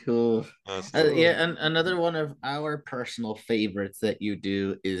 That's cool. Cool. Yeah, and another one of our personal favorites that you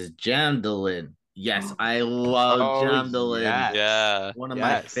do is Jamdalin. Yes, I love Jamdalin. Yes. Yeah. One of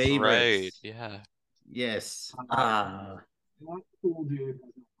my favorites. Right. Yeah. Yes. that cool dude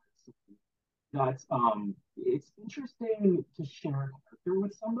has no that's it's interesting to share a character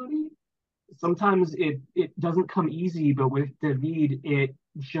with somebody. Sometimes it doesn't come easy, but with David, it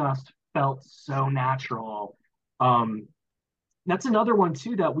just felt so natural. Um, that's another one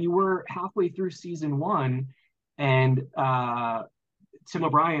too that we were halfway through season one, and Tim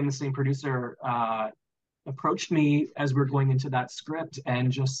O'Brien, the same producer, approached me as we were going into that script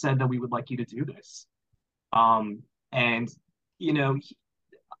and just said that we would like you to do this. And you know,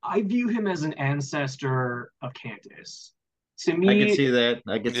 I view him as an ancestor of Candace. To I could me, see that.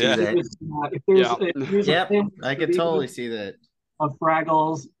 I could see Yeah. that. if there's a Yep, thing I could totally see that. of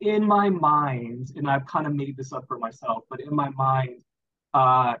Fraggles in my mind, and I've kind of made this up for myself, but in my mind,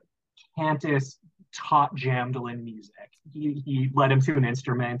 uh, Cantus taught Jamdalin music. He led him to an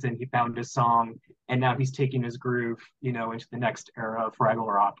instrument, and he found his song, and now he's taking his groove, into the next era of Fraggle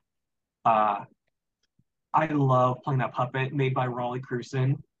Rock. Uh, I love playing that puppet made by Raleigh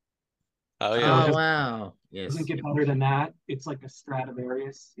Cruson. Oh So yeah. just Wow. Yes. doesn't get better than that. It's like a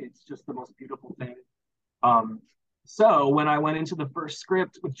Stradivarius. It's just the most beautiful thing. Um, so when I went into the first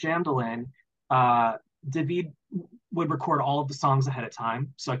script with Jamdalin, David would record all of the songs ahead of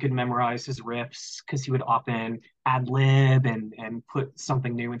time, so I could memorize his riffs because he would often ad lib and put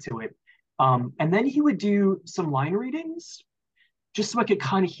something new into it. And then he would do some line readings just so I could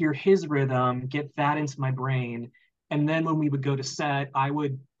kind of hear his rhythm, get that into my brain. And then when we would go to set, I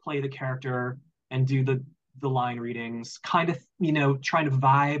would play the character and do the line readings, kind of, trying to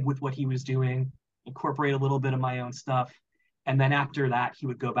vibe with what he was doing, incorporate a little bit of my own stuff. And then after that, he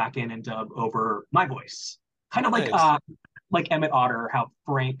would go back in and dub over my voice. Kind of Nice. like Emmett Otter, how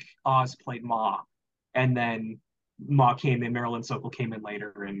Frank Oz played Ma. And then Ma came in, Marilyn Sokol came in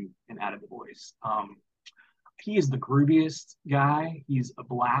later and added the voice. He is the grooviest guy. He's a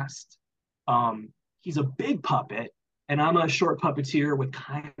blast. He's a big puppet, and I'm a short puppeteer with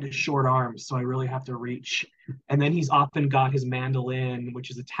kind of short arms, so I really have to reach. And then he's often got his mandolin,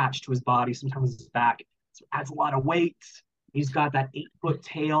 which is attached to his body, sometimes his back, so it adds a lot of weight. He's got that 8-foot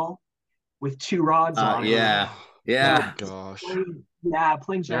tail with 2 rods on it. Yeah. Yeah. Oh gosh.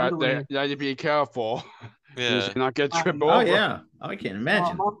 Playing Jambalaya. Yeah, you be careful. Yeah. You not get tripped Oh over. yeah. Oh, I can't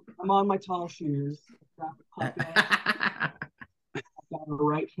imagine. I'm on my tall shoes. I've got a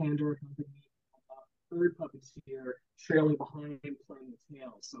right-hander accompanying third puppeteer trailing behind him playing the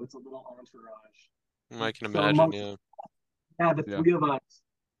tail, so it's a little entourage. I can So imagine. Yeah. the three of us,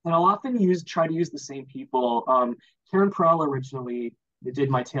 and I'll often try to use the same people. Karen Pearl originally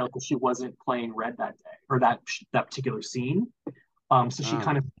did my tail because she wasn't playing Red that day or that particular scene. So she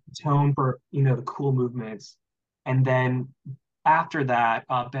kind of toned for the cool movements, and then after that,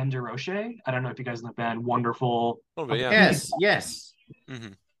 Ben DeRoche, I don't know if you guys know Ben, wonderful. Oh, but yeah. Yes. Mm-hmm.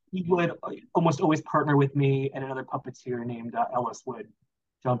 He would almost always partner with me and another puppeteer named Ellis would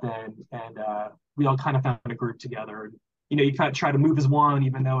jump in, and we all kind of found a group together. You kind of try to move as one,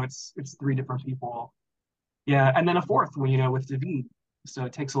 even though it's 3 different people. Yeah, and then a fourth, with David. So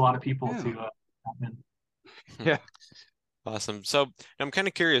it takes a lot of people to happen. Yeah. Awesome. So I'm kind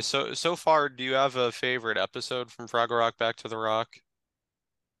of curious. So far, do you have a favorite episode from Fraggle Rock Back to the Rock?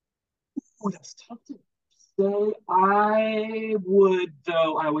 Oh, that's tough to say. I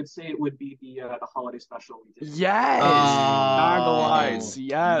would say it would be the holiday special we did. Yes. Night of the Lights.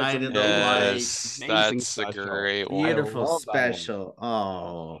 Yes. Night of the Yes, Lights. that's a great one. Beautiful special.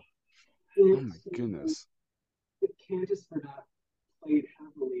 Oh my goodness. Candace for that played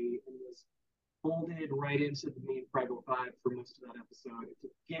heavily and was folded right into the main Fraggle vibe for most of that episode. To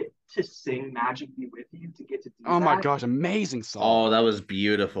get to sing Magic Be With You, to get to do Oh my gosh, amazing song. Oh, that was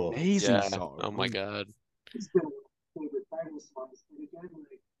beautiful. Amazing song. Oh my god. It's been one of my favorite Fraggle songs. And again,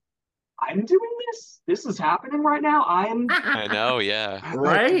 I'm doing this? This is happening right now? I know, yeah.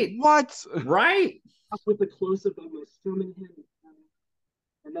 Right? What? Right? With the close-up of my filming him.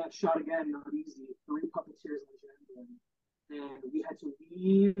 And that shot again, not easy. 3 puppeteers on Jambalaya. And we had to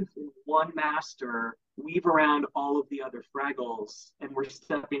weave in one master, weave around all of the other Fraggles, and we're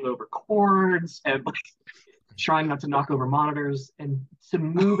stepping over cords and trying not to knock over monitors. And to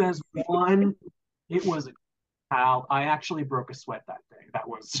move as one, it was I actually broke a sweat that day. That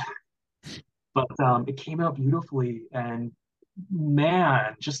was, but it came out beautifully. And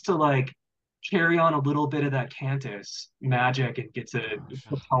man, just to carry on a little bit of that Cantus magic and get to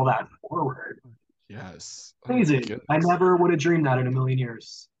propel that forward. Yes. Amazing. I never would have dreamed that in a million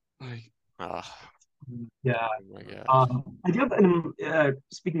years. Yeah. Oh my God. I do have,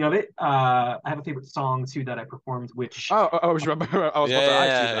 speaking of it, I have a favorite song too that I performed, which I was about to ask you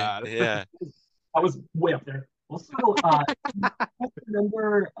that. Yeah. I was way up there. Also,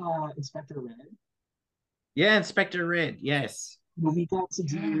 remember Inspector Red? Yeah, Inspector Red. Yes. We got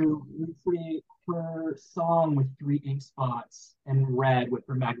to recreate her song with 3 ink spots and red with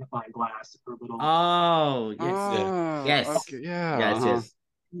her magnifying glass, her little. Oh, yes. Oh, Yes. okay, yeah. Yes,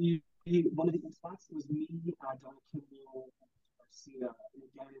 yes. One of the ink spots was me, Donna Kimball, and Garcia. And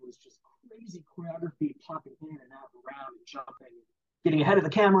again, it was just crazy choreography, popping in and out and around and jumping, getting ahead of the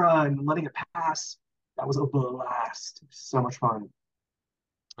camera and letting it pass. That was a blast. So much fun.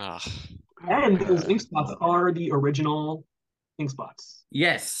 And those ink spots are the original ink spots.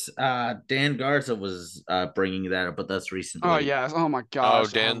 Yes. Dan Garza was bringing that up with us recently. Oh yes. Oh my gosh. Oh,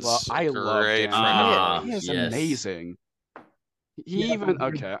 Dan's I love great Dan. friend. He is Yes. amazing. Yeah,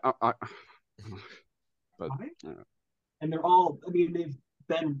 But and they're all. I mean, they've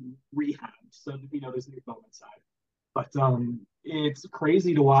been rehabbed, so there's new foam inside. But it's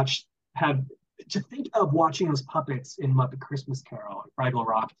crazy to watch. To think of watching those puppets in Muppet Christmas Carol and Fraggle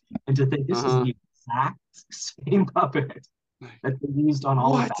Rock, and to think this is the exact same puppet that they used on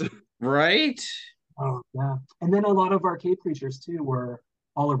all of that. Right? Oh yeah. And then a lot of our cave creatures too were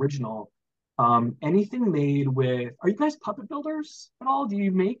all original. Anything made with, are you guys puppet builders at all? Do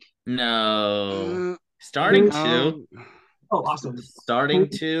you make? No. Starting to. Oh, awesome. Starting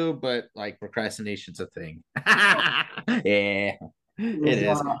to, but like procrastination's a thing. Yeah. It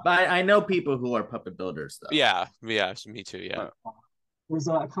is. But I know people who are puppet builders though. Yeah, me too, yeah. There's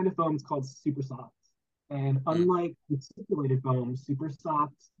a kind of foam, it's called super soft. And unlike the stipulated foam, super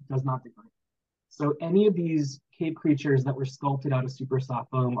soft does not degrade. So any of these cave creatures that were sculpted out of super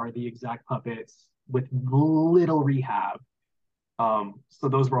soft foam are the exact puppets with little rehab. So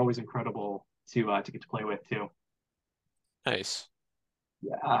those were always incredible to get to play with too. Nice.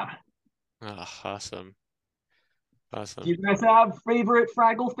 Yeah. Oh, awesome. Do you guys have favorite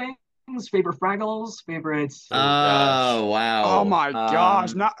Fraggle things? Favorite Fraggles? Favorites? Oh wow! Oh my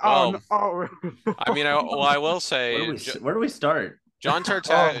gosh! Not well, no. I mean, I will say, where do we start? John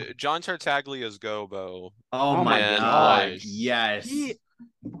Tartaglia's Gobo. Oh my god! Yes.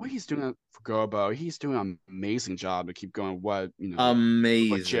 What he's doing for Gobo, he's doing an amazing job to keep going. What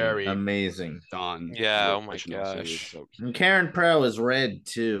Jerry done. Yeah. Oh my gosh. So and Karen Pro is red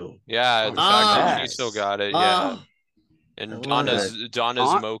too. Yeah. She still got it. Yeah. And Donna's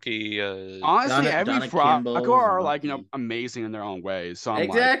Moki. Honestly, every Fraggle are like amazing in their own ways. So I'm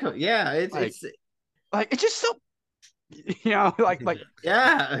exactly. Yeah. It's just so. Like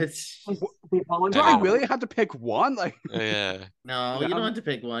yeah, it's. Do I really have to pick one? Like, yeah. No, you don't have to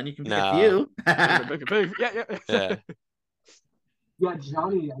pick one. You can pick a few. Yeah. Yeah,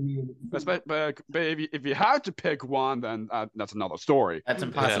 Johnny. I mean, but if you have to pick one, then that's another story. That's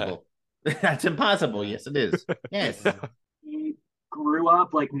impossible. Yeah. That's impossible. Yes, it is. Yes. He grew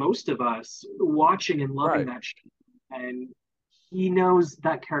up like most of us, watching and loving that show, and he knows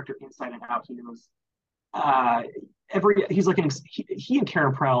that character inside and out. He knows. He's like he and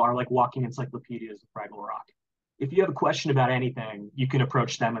Karen Prell are like walking encyclopedias of Fraggle Rock. If you have a question about anything, you can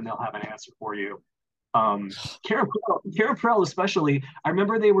approach them and they'll have an answer for you. Karen Prell especially, I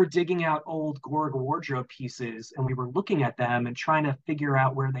remember they were digging out old Gorg wardrobe pieces and we were looking at them and trying to figure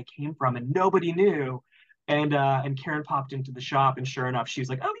out where they came from and nobody knew. And Karen popped into the shop and sure enough, she was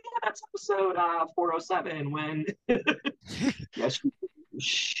like, "Oh yeah, that's episode 407 when." Yeah,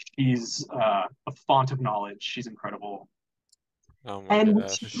 she's a font of knowledge. She's incredible. Oh my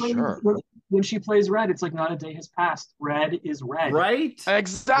gosh. When she plays Red, it's like not a day has passed. Red is red. Right?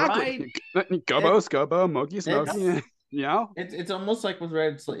 Exactly. Right. Gobo's Gobo, Moki's Moki. It's almost like with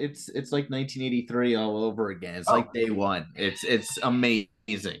Red. It's like 1983 all over again. It's like day one. It's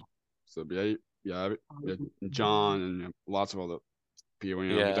amazing. So yeah, John and lots of other people.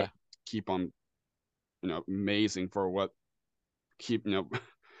 They keep on, amazing for what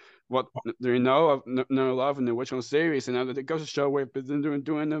what do you know of No Love in the original series, and it goes to show we've been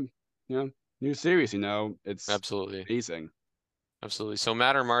doing the new series. It's absolutely amazing. Absolutely. So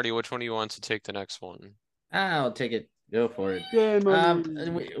Matt or Marty, which one do you want to take the next one? I'll take it. Go for it. Yeah,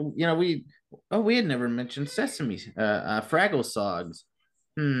 we had never mentioned Sesame, Fraggle songs.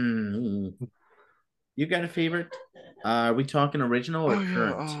 You got a favorite? Are we talking original or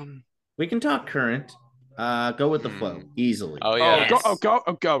current? We can talk current. Go with the flow easily. Oh yeah. Go with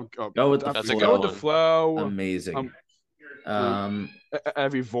the flow. Go with the flow. Amazing.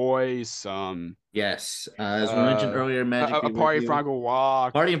 Every voice. Yes. As we mentioned earlier, Magic. A Party Fraggle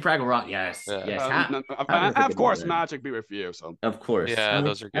Rock. Party and Fraggle Rock. Yes. Yes. Of course, Magic Be With You. So. Of course. Yeah,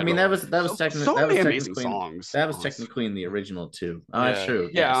 those are good. I mean, that was technically so many amazing songs. That was technically in the original too. That's true.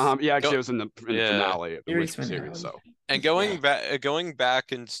 Yeah. Actually, it was in the finale of the series. So. And going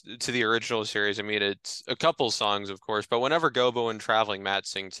back into the original series, I mean, it's a couple songs, of course, but whenever Gobo and Traveling Matt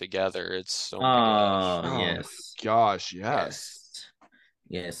sing together, it's oh my gosh. Oh, Oh yes. my gosh, yes.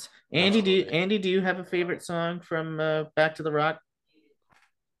 Yes. Absolutely. Andy, do you have a favorite song from Back to the Rock?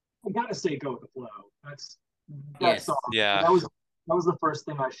 I gotta say, Go with the Flow. That Yes. song. Yeah. That was the first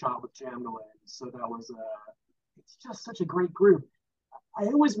thing I shot with Jamnalin. So that was it's just such a great group. I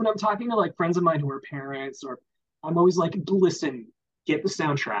always, when I'm talking to like friends of mine who are parents, or I'm always like, listen, get the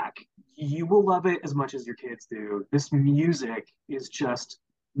soundtrack. You will love it as much as your kids do. This music is just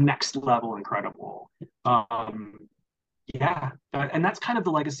next level incredible. Yeah, and that's kind of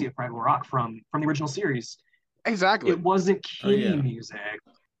the legacy of Fraggle Rock from the original series. Exactly. It wasn't kiddie yeah. music.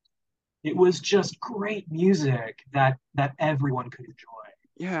 It was just great music that everyone could enjoy.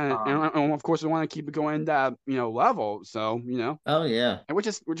 Yeah, and of course we want to keep it going that level. So Oh yeah. and we're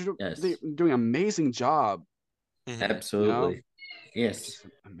just Yes. doing an amazing job. Mhm. Absolutely. Yes. It's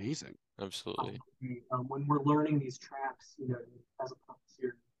amazing. Absolutely. When we're learning these tracks, as a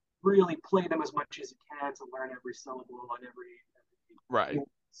puppeteer, really play them as much as you can to learn every syllable and every Right.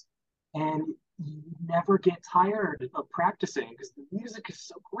 and you never get tired of practicing because the music is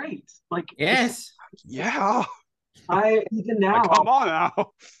so great. Like Yes. Yeah. I even now Come on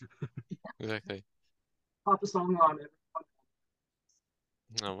now. Exactly. pop a song on it.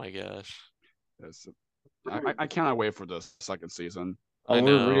 Oh my gosh. Yes. I cannot wait for the second season. Oh, I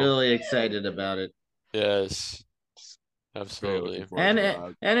we're know. really excited about it. Yes. Very Absolutely. looking forward to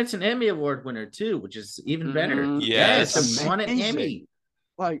that. And it's an Emmy Award winner too, which is even better. Mhm. Yes. Yes, it won an Amazing. Emmy.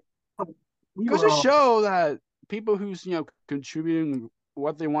 Like, We goes were to all- show that people who's contributing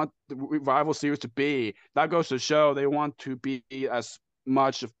what they want the revival series to be, that goes to show they want to be as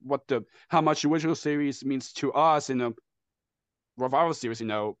much of how much the original series means to us in a revival series.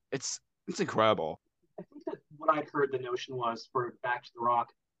 It's incredible. I think that what I'd heard the notion was for Back to the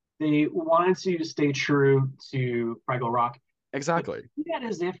Rock, they wanted to stay true to Fraggle Rock. Exactly. That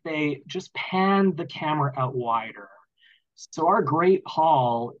as if they just panned the camera out wider. So our great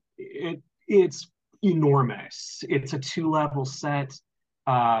hall, it's enormous. It's a 2-level set.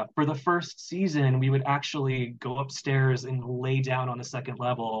 For the first season, we would actually go upstairs and lay down on the second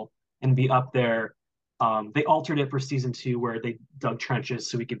level and be up there. They altered it for season 2 where they dug trenches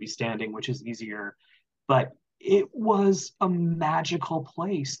so we could be standing, which is easier. But it was a magical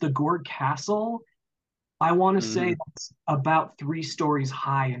place. The Gorg Castle, I want to say that's about 3 stories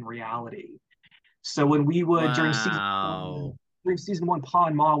high in reality. So when we would during season one, Pa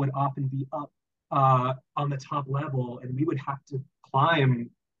and Ma would often be up on the top level, and we would have to climb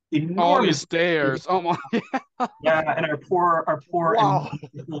All enormous these stairs. Oh my. yeah, and our poor Wow.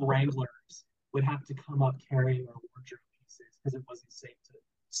 and wranglers would have to come up carrying our wardrobe pieces because it wasn't safe to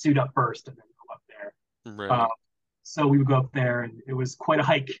suit up first and then go up there. Right. So we would go up there, and it was quite a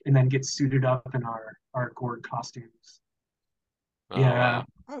hike, and then get suited up in our Gorg costumes. Oh, Yeah. wow.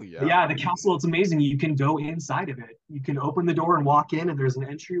 Oh yeah. Yeah, the castle, it's amazing. You can go inside of it. You can open the door and walk in, and there's an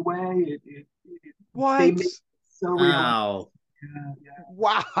entryway. What? They make it so real. Wow. Yeah.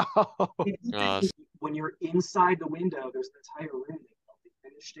 Wow. When you're inside the window, there's an entire room. They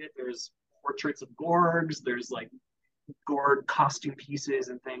finished it. There's portraits of Gorgs. There's like Gorg costume pieces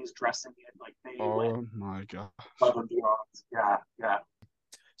and things dressing it like they went My God. above and beyond. Yeah.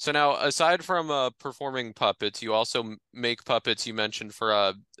 So now, aside from performing puppets, you also make puppets. You mentioned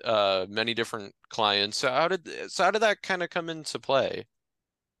for many different clients. So how did that kind of come into play?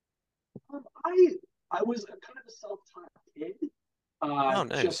 I was kind of a self-taught kid. Oh,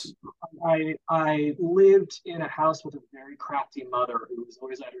 nice. I lived in a house with a very crafty mother who was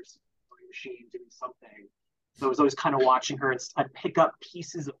always at her sewing machine doing something. So I was always kind of watching her, and I'd pick up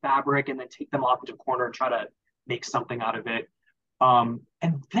pieces of fabric and then take them off into a corner and try to make something out of it.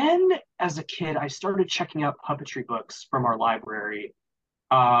 And then as a kid, I started checking out puppetry books from our library,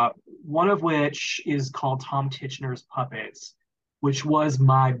 one of which is called Tom Titchener's Puppets, which was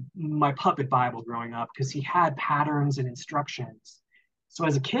my puppet Bible growing up because he had patterns and instructions. So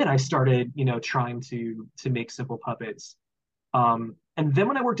as a kid, I started, trying to make simple puppets. And then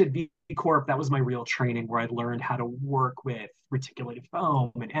when I worked at V Corp, that was my real training where I learned how to work with reticulated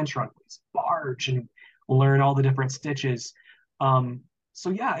foam and entrance, barge, and learn all the different stitches. So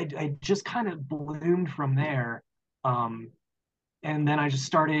yeah, I just kind of bloomed from there. And then I just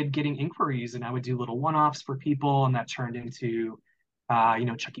started getting inquiries, and I would do little one-offs for people, and that turned into,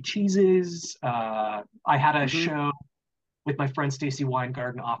 Chuck E. Cheese's. I had a show with my friend Stacy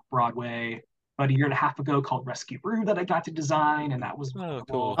Weingarten off Broadway about a year and a half ago called Rescue Brew that I got to design, and that was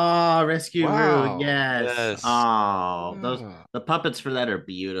cool. Oh, Rescue Wow. Brew, yes. Yes. Oh, Yeah. the puppets for that are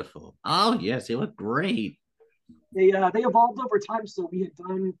beautiful. Oh, yes, they look great. They evolved over time. So we had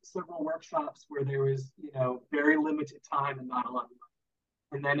done several workshops where there was, very limited time and not a lot of money.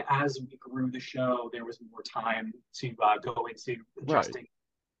 And then as we grew the show, there was more time to go into adjusting.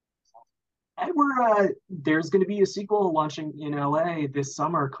 And there's going to be a sequel launching in LA this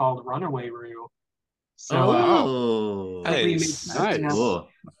summer called Runaway Roo. So we made Nice. Cool.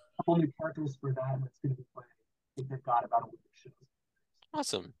 a couple new characters for that, and it's going to be playing. I think they've got about a week of shows.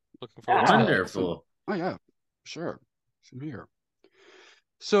 Awesome. Looking forward to Wonderful. Oh yeah, sure. Same here.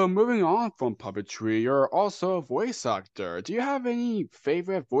 So moving on from puppetry, you're also a voice actor. Do you have any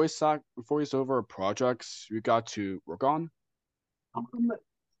favorite voiceover projects you got to work on?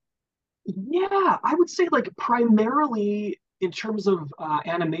 Yeah, I would say like primarily in terms of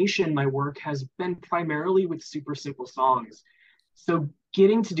animation, my work has been primarily with super simple songs. So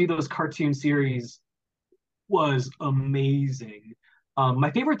getting to do those cartoon series was amazing. My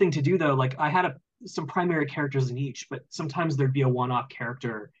favorite thing to do though, like I had some primary characters in each, but sometimes there'd be a one-off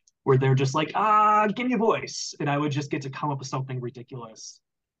character where they're just like, give me a voice, and I would just get to come up with something ridiculous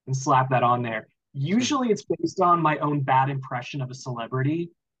and slap that on there. Usually it's based on my own bad impression of a celebrity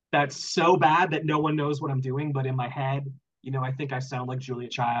that's so bad that no one knows what I'm doing, but in my head, I think I sound like Julia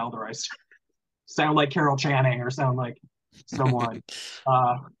Child, or I sound like Carol Channing, or sound like someone.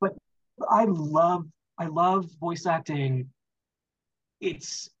 But I love voice acting.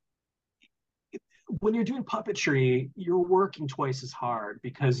 It's when you're doing puppetry, you're working twice as hard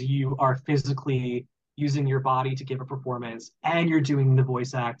because you are physically using your body to give a performance, and you're doing the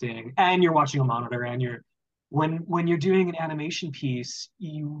voice acting, and you're watching a monitor, and when you're doing an animation piece,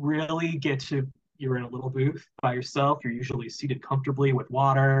 you really you're in a little booth by yourself. You're usually seated comfortably with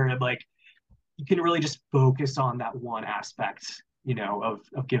water, and like you can really just focus on that one aspect, of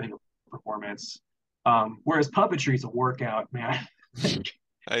giving a performance. Whereas puppetry is a workout, man.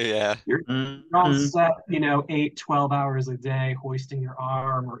 Yeah. You're on set, 8, 12 hours a day, hoisting your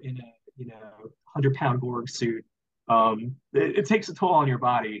arm or in a, 100-pound Gorg suit. It takes a toll on your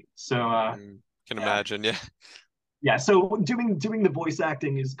body. So, can imagine, yeah. Yeah, so doing the voice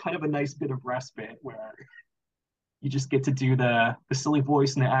acting is kind of a nice bit of respite where you just get to do the silly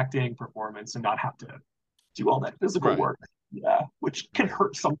voice and the acting performance and not have to do all that physical work. Yeah, which can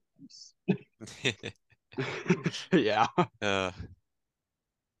hurt sometimes. Yeah.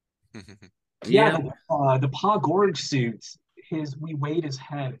 Yeah, the Pa Gorg suit, we weighed his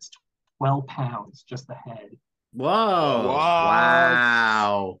head. It's 12 pounds, just the head. Whoa. What?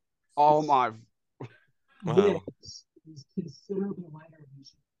 Wow. Oh my. Wow. This is considerably lighter than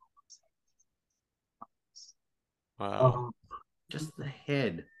Wow. Just the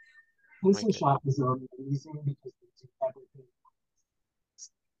head. Henson shop is amazing because they do everything.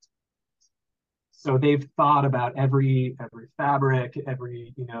 So they've thought about every fabric,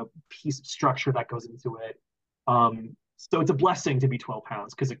 every piece of structure that goes into it. So it's a blessing to be 12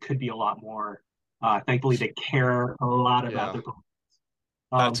 pounds because it could be a lot more. Thankfully, they care a lot about their performance.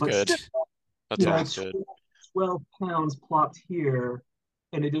 That's but good. Still, That's always good. 12 pounds plopped here,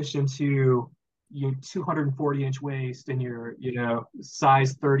 in addition to your 240-inch waist and your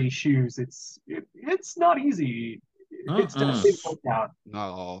size 30 shoes. It's not easy. It's definitely worked out.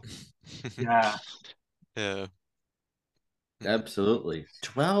 No. Yeah. Yeah. Absolutely.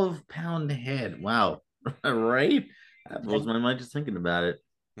 12-pound head. Wow. Right? That blows my mind just thinking about it.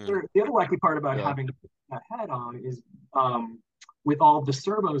 The other wacky part about having to put that head on is with all of the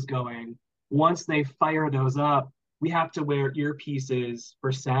servos going, once they fire those up, we have to wear earpieces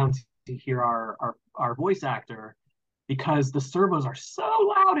for sound to hear our voice actor, because the servos are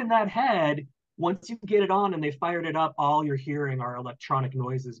so loud in that head. Once you get it on and they fired it up, all you're hearing are electronic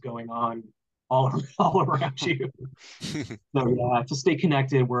noises going on all around you. So yeah, to stay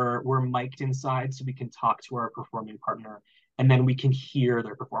connected, we're mic'd inside so we can talk to our performing partner, and then we can hear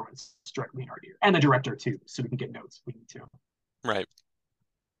their performance directly in our ear, and the director too, so we can get notes if we need to. Right.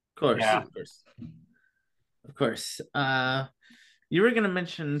 Of course. Yeah. Of course. You were gonna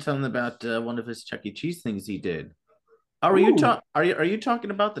mention something about one of his Chuck E. Cheese things he did. Are you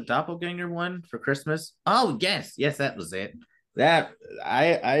talking about the doppelganger one for Christmas? Oh yes, that was it. That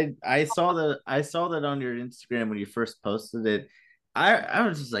I saw that on your Instagram when you first posted it. I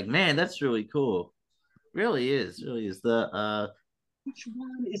was just like, man, that's really cool. Really is the Which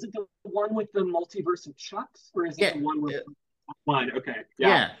one is it? The one with the multiverse of Chucks, or is it the one with one? Okay,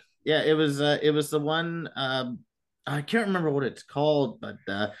 yeah. It was the one. I can't remember what it's called, but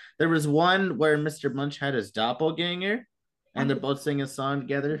there was one where Mr. Munch had his doppelganger, and they're both singing a song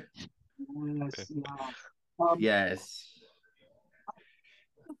together. Yes, yes.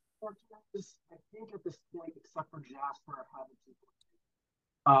 I think at this point, except for Jasper, I haven't.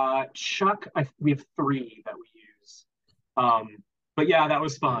 Chuck, we have 3 that we But yeah, that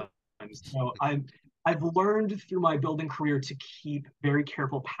was fun. So I've learned through my building career to keep very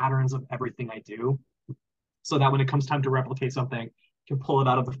careful patterns of everything I do, so that when it comes time to replicate something, I can pull it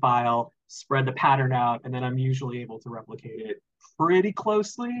out of the file, spread the pattern out, and then I'm usually able to replicate it pretty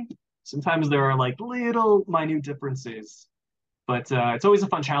closely. Sometimes there are like little minute differences, but it's always a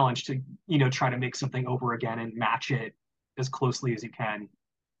fun challenge to try to make something over again and match it as closely as you can.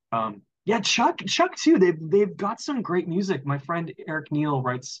 Yeah, Chuck too. They've got some great music. My friend Eric Neal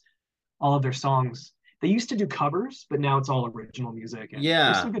writes all of their songs. They used to do covers, but now it's all original music. And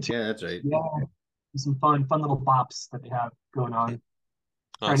there's some Yeah, good, yeah, that's right. yeah, some fun little bops that they have going on.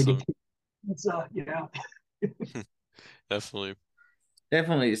 Trying to Awesome. get it's yeah. Definitely.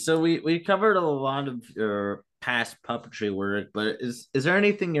 Definitely. So we covered a lot of your past puppetry work, but is there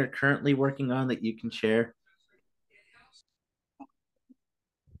anything you're currently working on that you can share?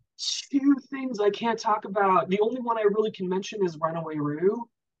 Two things I can't talk about. The only one I really can mention is Runaway Roo,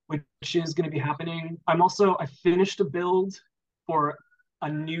 which is going to be happening. I finished a build for a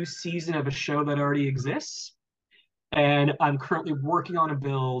new season of a show that already exists, and I'm currently working on a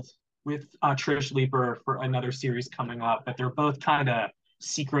build with Trish Leeper for another series coming up. But they're both kind of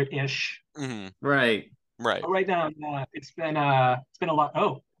secret-ish. Mm-hmm. Right. Right. But right now, it's been a lot.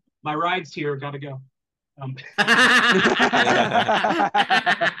 Oh, my ride's here. Gotta go. Um,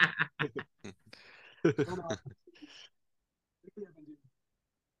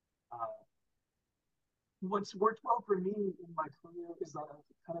 what's worked well for me in my career is that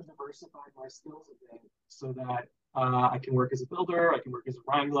I've kind of diversified my skills a bit so that I can work as a builder, I can work as a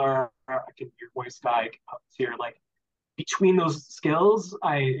wrangler, I can be your voice guy, I can puppeteer. Like between those skills,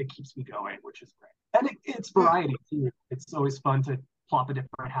 it keeps me going, which is great. And it's variety too. It's always fun to plop a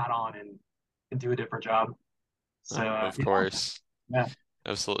different hat on and do a different job. So Of course. yeah.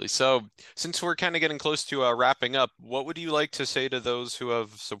 Absolutely. So, since we're kind of getting close to wrapping up, what would you like to say to those who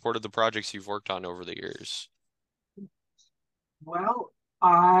have supported the projects you've worked on over the years? Well,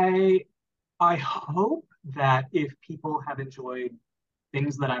 I hope that if people have enjoyed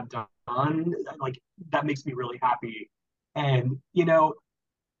things that I've done, like that makes me really happy. And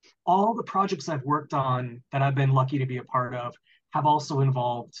all the projects I've worked on that I've been lucky to be a part of have also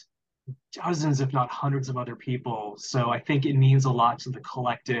involved dozens, if not hundreds, of other people. So I think it means a lot to the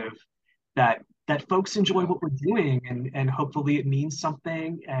collective that folks enjoy what we're doing, and hopefully it means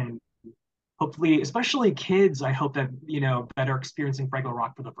something. And hopefully, especially kids, I hope that that are experiencing Fraggle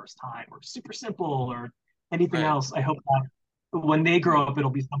Rock for the first time, or Super Simple, or anything Right. else. I hope that when they grow up, it'll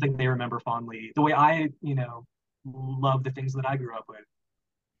be something they remember fondly. The way I, love the things that I grew up with.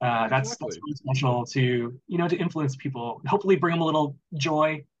 That's Exactly. really special to influence people. Hopefully, bring them a little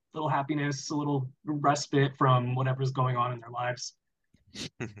joy, a little happiness, a little respite from whatever's going on in their lives.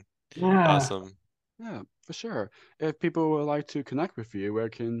 Yeah. Awesome. Yeah, for sure. If people would like to connect with you, where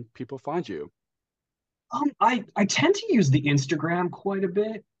can people find you? I tend to use the Instagram quite a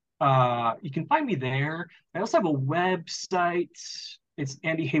bit. You can find me there. I also have a website. It's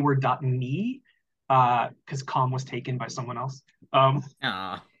andyhayward.me, because com was taken by someone else.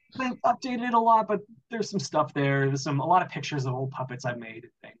 Ah, I've updated it a lot, but there's some stuff there. There's a lot of pictures of old puppets I've made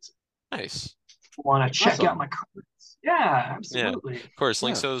and things. Nice. Want to check out Awesome. my cards? Yeah, Yeah. absolutely. Of course,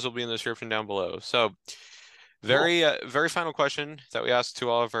 links Yeah, to those will be in the description down below. So, Cool. very final question that we ask to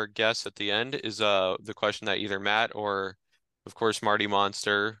all of our guests at the end is the question that either Matt or, of course, Marty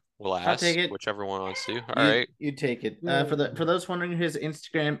Monster will I'll take ask, it. whichever one wants to. All You right. you take it. yeah. For those wondering, his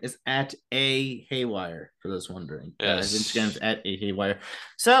Instagram is at a haywire. For those wondering, his Instagram's Yes. at a haywire.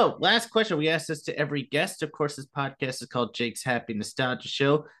 So, last question. We ask this to every guest. Of course, this podcast is called Jake's Happy Nostalgia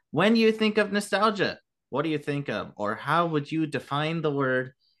Show. When you think of nostalgia, what do you think of, or how would you define the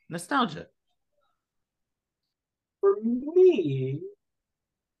word nostalgia? For me,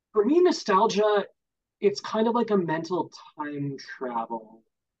 nostalgia, it's kind of like a mental time travel.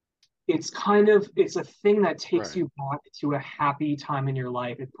 It's a thing that takes Right. you back to a happy time in your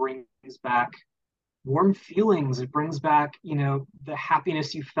life. It brings back warm feelings. It brings back, the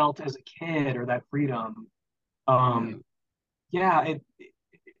happiness you felt as a kid, or that freedom. Yeah. Um, yeah,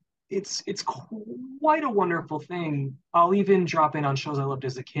 it's quite a wonderful thing. I'll even drop in on shows I loved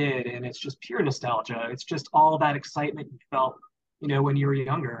as a kid, and it's just pure nostalgia. It's just all that excitement you felt, when you were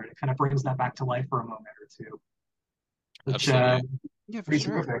younger. And it kind of brings that back to life for a moment or two, which Absolutely. Yeah, for pretty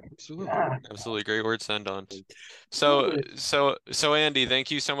sure. terrific. Absolutely. Yeah, Absolutely. Great word to end on. So, absolutely. so Andy, thank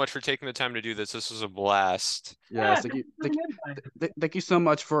you so much for taking the time to do this. This was a blast. Yeah, Yes, thank you. thank you for the invite. Thank you so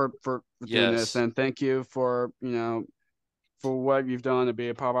much for doing this, Yes. and thank you for for what you've done to be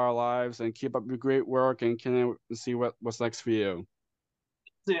a part of our lives, and keep up your great work, and can see what's next for you.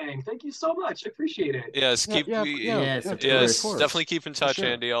 Amazing. Thank you so much. I appreciate it. Yes, Yes, of yes, course. definitely keep in touch, sure.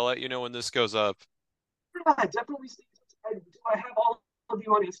 Andy. I'll let you know when this goes up. Yeah, definitely stay in touch. I have all of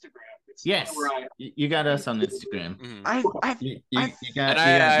you on Instagram. It's Yes, where I you got us on Instagram. Mhm. You got And I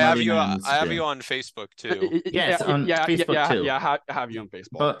have Marty you. on I have Instagram. you on Facebook too. Yes, on Facebook too. Yeah, I have you on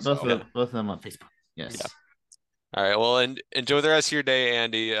Facebook. Both of them on Facebook. Yes. Yeah. All right. Well, and enjoy the rest of your day,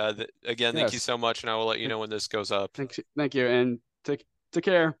 Andy. Again, thank you Yes. so much, and I will let you know when this goes up. Thank you, and take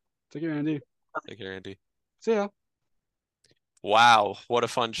care. Take care, Andy. Take care, Andy. See ya. Wow, what a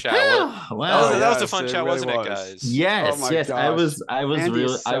fun chat! Wow. That was a Yes, fun it chat, really wasn't it, was. guys? Yes, Oh my yes. I gosh. was Andy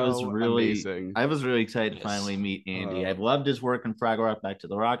is really amazing. excited to Yes. finally meet Andy. I've loved his work in Fraggle Rock, Back to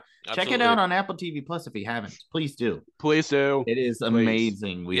the Rock. Check it Absolutely. out on Apple TV Plus if you haven't. Please do. Please do. It is Please.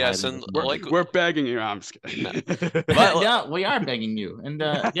 amazing. We Yes, highly and recommend it. We're begging you. I'm just kidding. Yeah, we are begging you. And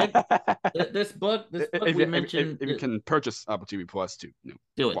this book if we you, mentioned. if you can purchase Apple TV Plus to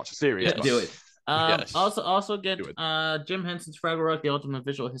Do it. watch the series. Yeah, but- do it. Yes. Also get Do it. Jim Henson's Fraggle Rock: The Ultimate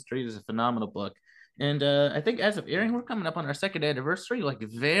Visual History. It is a phenomenal book. And I think as of airing, we're coming up on our second anniversary, like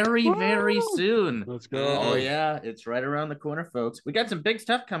very soon. Let's go. Oh yeah, it's right around the corner, folks. We got some big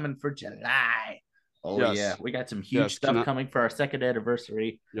stuff coming for July. Oh Yes. yeah, we got some huge Yes, stuff coming for our second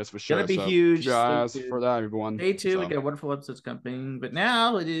anniversary. Yes, for sure. Gonna be So huge. keep your eyes Stay tuned. for that, everyone. Day two, we So, got wonderful episodes coming. But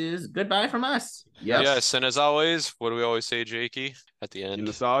now it is goodbye from us. Yes, and as always, what do we always say, Jakey, at the keep end?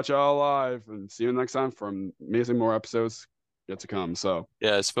 nostalgia alive, and see you next time for amazing more episodes yet to come. So,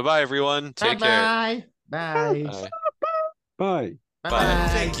 Yes, bye-bye, everyone. Take care. Bye. Bye. bye. Bye.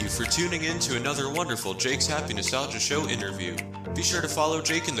 Thank you for tuning in to another wonderful Jake's Happy Nostalgia Show interview. Be sure to follow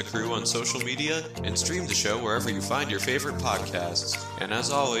Jake and the crew on social media and stream the show wherever you find your favorite podcasts. And as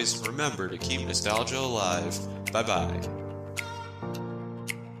always, remember to keep nostalgia alive. Bye-bye.